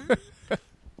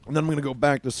 And then I'm gonna go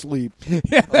back to sleep.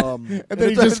 And then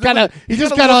he just kind of kinda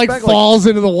like looks back falls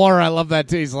into the water. I love that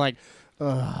too. He's like,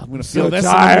 I'm going to feel this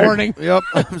in the tired. morning. Yep,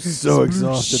 I'm so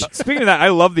exhausted. Speaking of that, I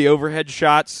love the overhead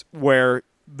shots where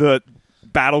the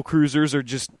battle cruisers are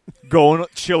just going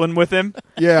chilling with him.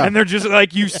 Yeah. And they're just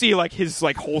like you see like his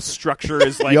like whole structure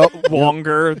is like Yep.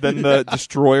 longer than the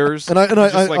destroyers. And I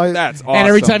Just like, that's awesome. And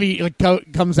every time he like,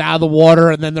 comes out of the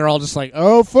water, and then they're all just like,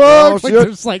 "Oh fuck!" Oh, like, shit.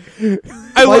 just like,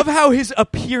 I love how his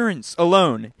appearance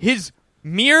alone, his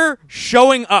mere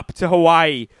showing up to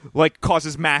Hawaii, like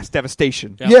causes mass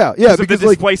devastation. Yeah, Because of the because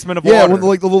like displacement of yeah, water. when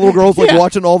like the little girl's like Yeah.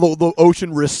 watching all the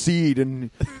ocean recede,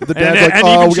 and the dad's and, like, and "Oh,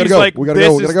 even we gotta she's go, like, we gotta this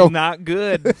go, we gotta is go." not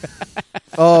good.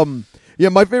 Yeah,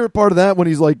 my favorite part of that when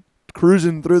he's like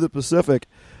cruising through the Pacific,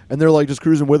 and they're like just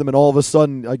cruising with him, and all of a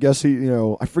sudden, I guess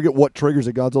I forget what triggers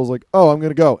it. Godzilla's like, "Oh, I'm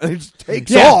gonna go," and he just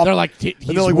takes yeah, off. they're like, he's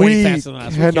and they're like, way "We faster than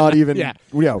us. We cannot even. Yeah,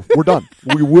 Yeah, we're done.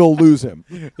 We will lose him."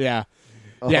 yeah,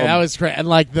 yeah. That was great. And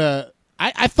like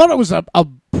I thought it was a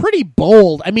pretty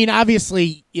bold. I mean,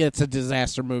 obviously it's a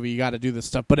disaster movie. You got to do this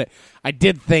stuff, but I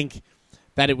did think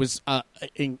that it was a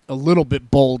little bit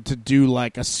bold to do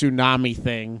like a tsunami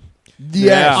thing.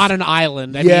 Yes. On an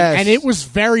island. I Yes. mean, and it was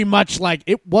very much like,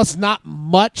 it was not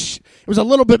much. It was a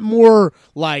little bit more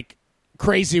like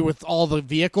crazy with all the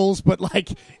vehicles, but like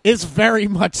it's very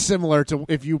much similar to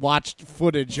if you watched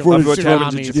footage of Footage what's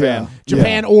happened in tsunamis. Japan.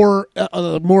 Japan, or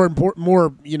more important,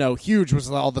 more huge was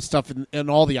all the stuff in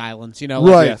all the islands. Like,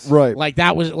 Right, Yes. right. like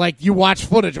that was like you watch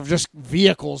footage of just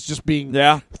vehicles just being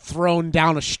thrown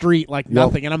down a street like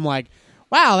nothing, and I'm like,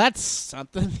 wow, that's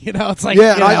something. It's like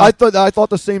Yeah, and I thought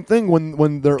the same thing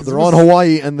when they're on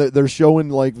Hawaii and they're showing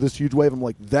like this huge wave. I'm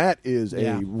like, that is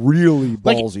Yeah. a really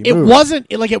like ballsy it move.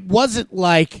 wasn't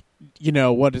like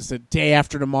what is it, Day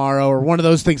After Tomorrow or one of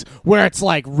those things where it's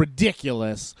like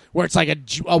ridiculous, where it's like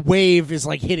a wave is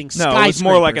like hitting No, skyscrapers. it was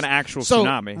more like an actual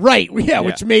tsunami. Right, yeah,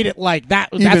 which made it like that.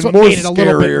 Even That's what more made it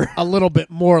scarier. a little bit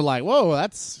more like, whoa,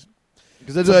 that's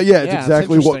Because it's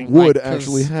exactly what interesting, would like, 'cause-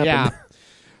 actually happen. Yeah.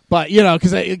 But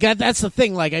because that's the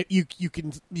thing. Like you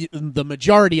can the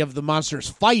majority of the monsters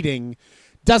fighting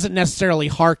doesn't necessarily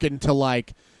hearken to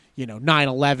like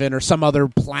 9/11 or some other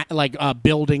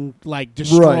building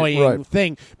destroying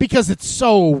thing, because it's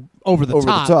so over the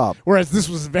top. Whereas this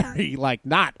was very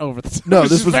not over the top. No,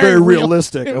 this was very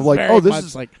realistic. Of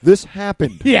this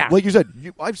happened. Yeah, like you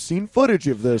said, I've seen footage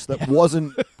of this that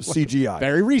wasn't CGI.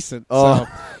 Very recent. So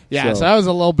that was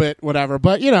a little bit whatever.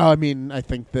 But I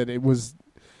think that it was.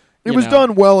 It was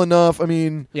done well enough. I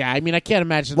mean, I can't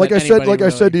imagine. Like I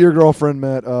said to your girlfriend,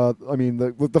 Matt.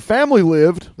 The family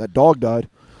lived. That dog died.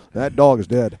 That dog is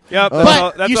dead. Yeah,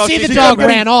 but you see the dog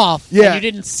ran off. Yeah, and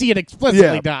you didn't see it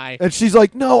explicitly die. And she's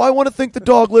like, "No, I want to think the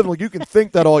dog lived." Like, you can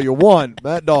think that all you want.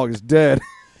 That dog is dead.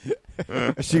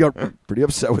 She got pretty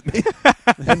upset with me,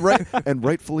 and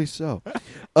rightfully so.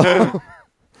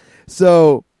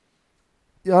 So.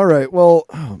 Yeah, all right. Well,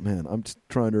 oh man, I'm just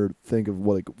trying to think of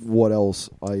what else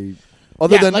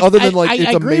other than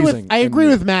it's amazing. I agree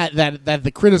with Matt that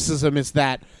the criticism is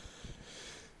that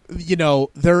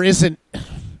there isn't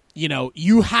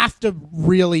you have to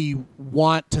really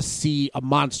want to see a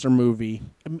monster movie.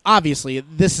 I mean, obviously,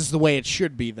 this is the way it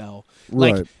should be, though.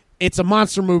 Right. It's a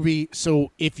monster movie,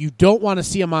 so if you don't want to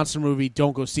see a monster movie,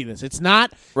 don't go see this. It's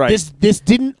not this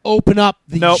didn't open up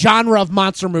the genre of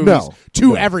monster movies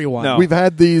to everyone. No. We've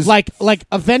had these like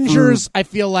Avengers. I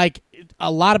feel like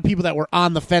a lot of people that were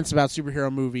on the fence about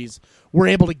superhero movies were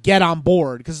able to get on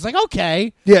board because it's like,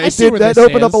 okay, it did. That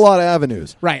opened up a lot of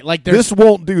avenues. Right, like this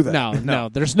won't do that. No,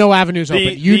 there's no avenues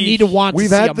open. You need to want.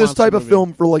 We've to see had this type movie. of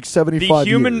film for 75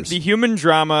 years. The human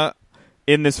drama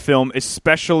in this film,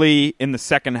 especially in the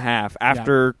second half,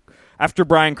 after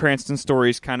Bryan Cranston's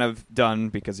story is kind of done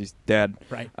because he's dead.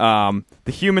 Right.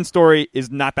 The human story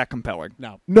is not that compelling.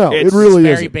 No, it really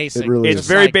is very basic. It really it's is.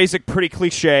 very basic, pretty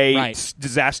cliche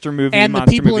disaster movie. And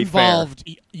monster the people movie involved,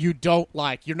 fare. you don't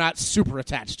like. You're not super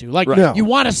attached to. No. You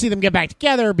want to see them get back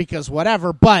together because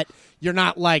whatever, but you're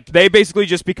not like. They basically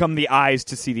just become the eyes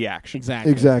to see the action.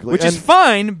 Exactly. Which is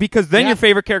fine because then your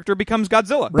favorite character becomes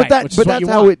Godzilla. Right. But that's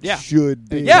how it should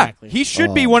be. Yeah, he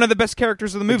should be one of the best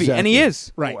characters of the movie, and he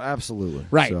is. Right. Oh, absolutely.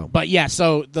 Right. So.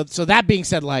 But so that being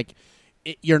said,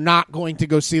 you're not going to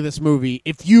go see this movie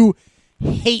if you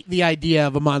hate the idea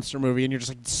of a monster movie and you're just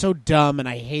like, it's so dumb and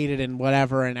I hate it and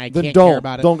whatever and I can't care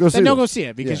about it. Don't go see it. Don't go see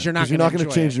it because you're not going to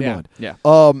change your mind. Yeah.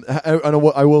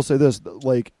 I will say this: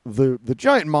 the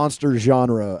giant monster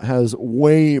genre has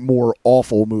way more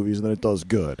awful movies than it does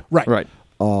good. Right.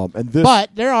 And this,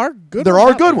 but there are good. There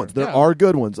ones are good ones. There are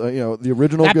good ones. The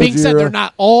original. That being said, they're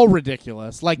not all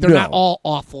ridiculous. They're not all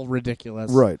awful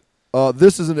ridiculous. Right.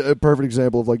 This is a perfect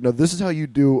example of this is how you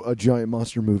do a giant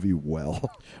monster movie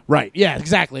well. Right. Yeah.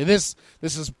 Exactly. This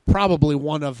is probably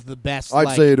one of the best.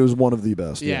 I'd say it was one of the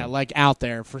best. Yeah. Out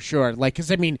there for sure. Because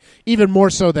even more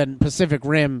so than Pacific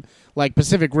Rim.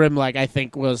 Pacific Rim, I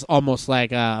think was almost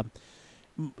a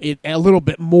little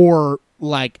bit more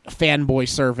fanboy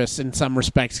service in some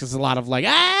respects because a lot of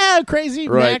crazy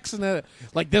mechs and this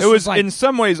it was in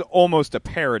some ways almost a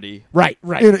parody. Right.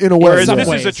 In a way, whereas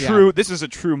this is a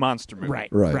true monster movie.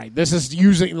 Right. This is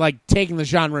using taking the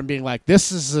genre and being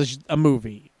this is a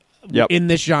movie. Yep. In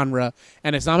this genre,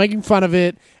 and it's not making fun of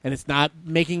it, and it's not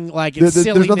making it's silliness.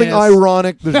 There's nothing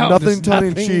ironic. There's nothing tongue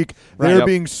in cheek. Right. They're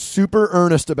being super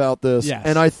earnest about this,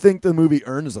 and I think the movie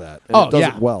earns that. And it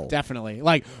does it well, definitely.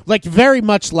 Very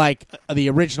much like the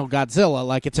original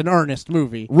Godzilla. It's an earnest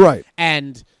movie, right?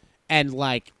 And in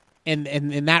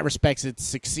that respect, it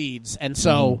succeeds. And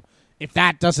so, if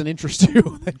that doesn't interest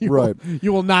you, then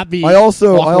you will not be. I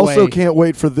also can't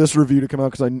wait for this review to come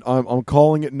out because I'm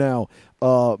calling it now.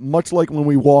 Much like when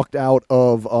we walked out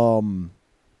of A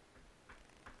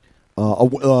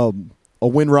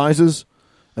Wind Rises,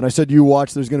 and I said, "You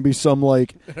watch." There's going to be some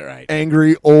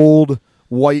angry old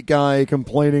white guy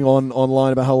complaining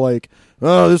online about how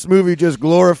this movie just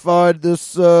glorified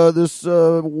this war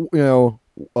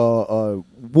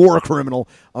criminal.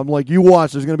 I'm like, you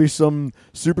watch. There's going to be some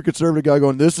super conservative guy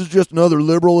going, "This is just another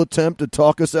liberal attempt to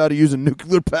talk us out of using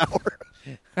nuclear power."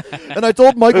 And I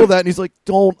told Michael that, and he's like,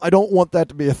 I don't want that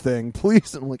to be a thing,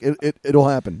 please. And I'm like, it'll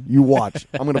happen. You watch.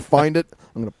 I'm going to find it.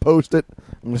 I'm going to post it.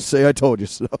 I'm going to say I told you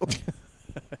so.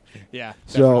 Yeah.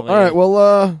 So, all right. Well,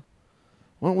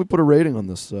 why don't we put a rating on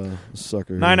this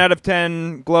sucker? 9 out of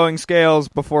 10 glowing scales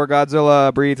before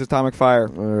Godzilla breathes atomic fire.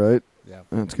 All right. Yeah.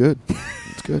 That's good.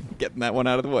 That's good. Getting that one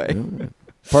out of the way. Yeah.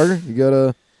 Parker, you got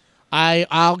a...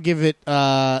 I'll give it...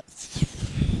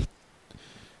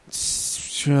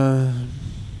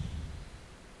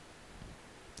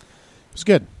 It's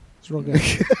good. It's real good.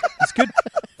 It's good.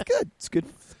 It's good. It's good.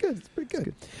 It's good. It's pretty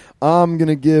good. I'm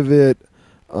gonna give it.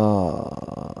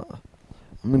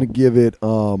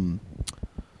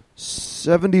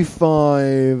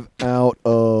 75 out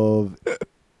of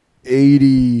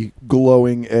 80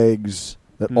 glowing eggs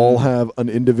that all have an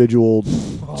individual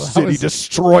city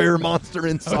destroyer monster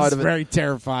inside of it. Very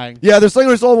terrifying. Yeah, there's like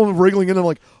there's all of them wriggling in. I'm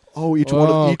like,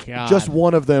 just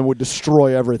one of them would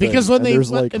destroy everything. Because when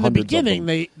there's like in the beginning,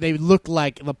 they looked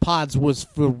like the pods was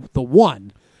for the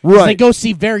one. Right. They go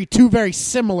see two very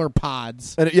similar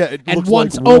pods, and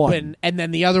one's like open, and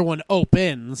then the other one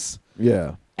opens.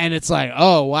 Yeah, and it's like,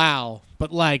 oh wow!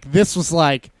 But like this was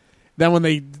like, then when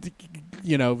they,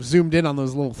 zoomed in on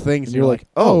those little things, and you're like,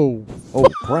 oh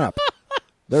crap!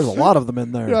 There's a lot of them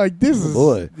in there. You're like, this is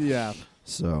boy. Yeah.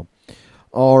 So,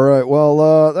 all right.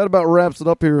 Well, that about wraps it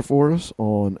up here for us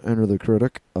on Enter the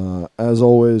Critic. As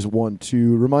always, want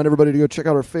to remind everybody to go check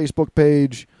out our Facebook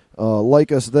page,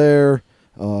 like us there.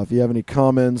 If you have any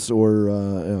comments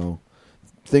or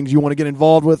things you want to get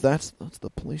involved with, that's the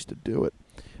place to do it.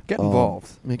 Get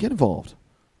involved. Get involved.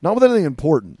 Not with anything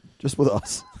important, just with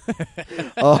us.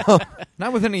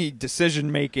 Not with any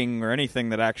decision making or anything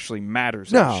that actually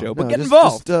matters on the show, but get just,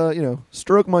 involved. Just,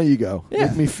 stroke my ego. Yeah.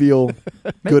 Make me feel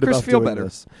good Chris about feel doing better.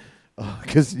 this.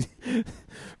 Because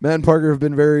Matt and Parker have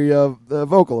been very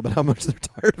vocal about how much they're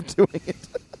tired of doing it.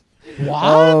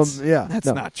 What? That's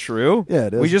not true. Yeah,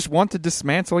 it is. We just want to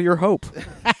dismantle your hope.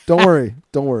 Don't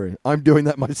worry. I'm doing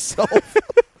that myself.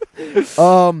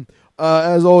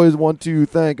 As always, want to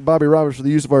thank Bobby Roberts for the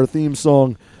use of our theme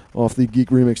song off the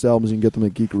Geek Remixed albums. You can get them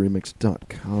at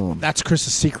geekremix.com. That's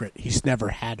Chris's secret. He's never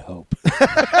had hope.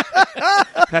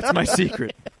 That's my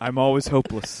secret. I'm always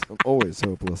hopeless. I'm always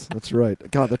hopeless. That's right.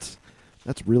 God, that's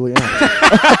really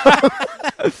apt.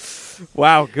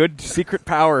 Wow, good secret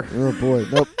power. Oh boy.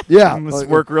 Nope. Yeah. This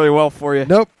work really well for you.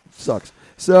 Nope. Sucks.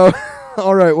 So,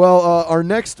 all right. Well, our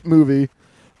next movie,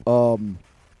 kind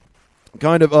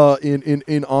of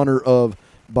in honor of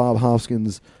Bob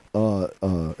Hoskins,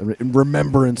 in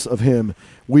remembrance of him,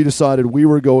 we decided we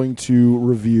were going to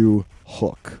review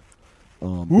Hook.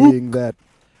 Being that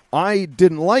I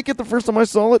didn't like it the first time I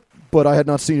saw it, but I had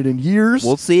not seen it in years.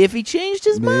 We'll see if he changed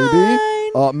his mind.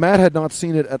 Matt had not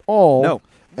seen it at all. No.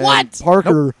 And What?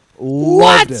 Parker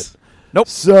loved it. Nope.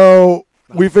 So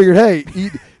we figured, hey,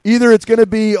 either it's going to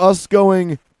be us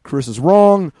going, Chris is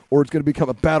wrong, or it's going to become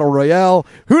a battle royale.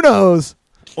 Who knows?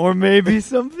 Or maybe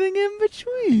something in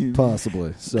between.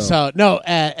 Possibly. So no,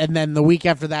 and then the week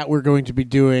after that, we're going to be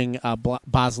doing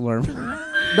Baz Luhrmann.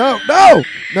 No.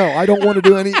 I don't want to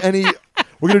do any.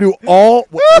 We're going to do all.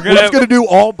 We're just going to do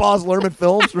all Baz Luhrmann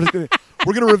films.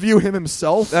 We're going to review him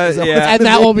himself. Yeah. And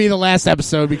that will be the last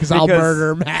episode because I'll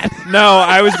murder Matt. No,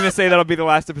 I was going to say that'll be the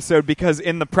last episode because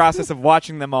in the process of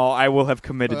watching them all, I will have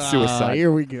committed suicide.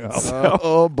 Here we go.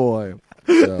 Oh boy.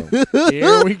 So.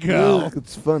 Here we go.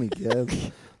 It's funny,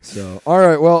 guys. So, all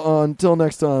right. Well, until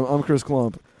next time, I'm Chris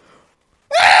Klump.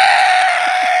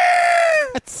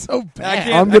 That's so bad.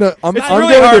 It's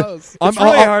really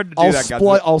hard to do that,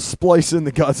 Godzilla. I'll splice in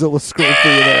the Godzilla scroll for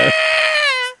you there.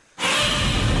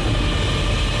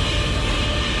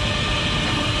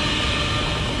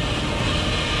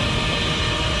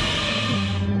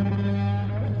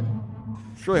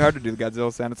 It's really hard to do the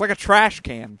Godzilla sound. It's like a trash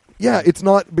can. Yeah, it's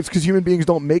not. It's because human beings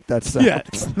don't make that sound. Yeah,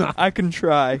 it's not. I can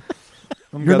try.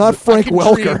 You're not Frank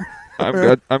Welker.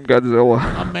 I'm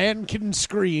Godzilla. A man can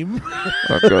scream.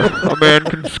 A man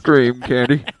can scream,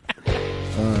 Candy.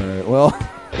 All right. Well,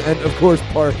 and of course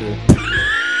Parker.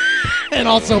 And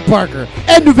also Parker.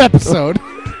 End of episode.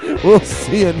 We'll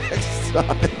see you next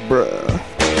time, bruh.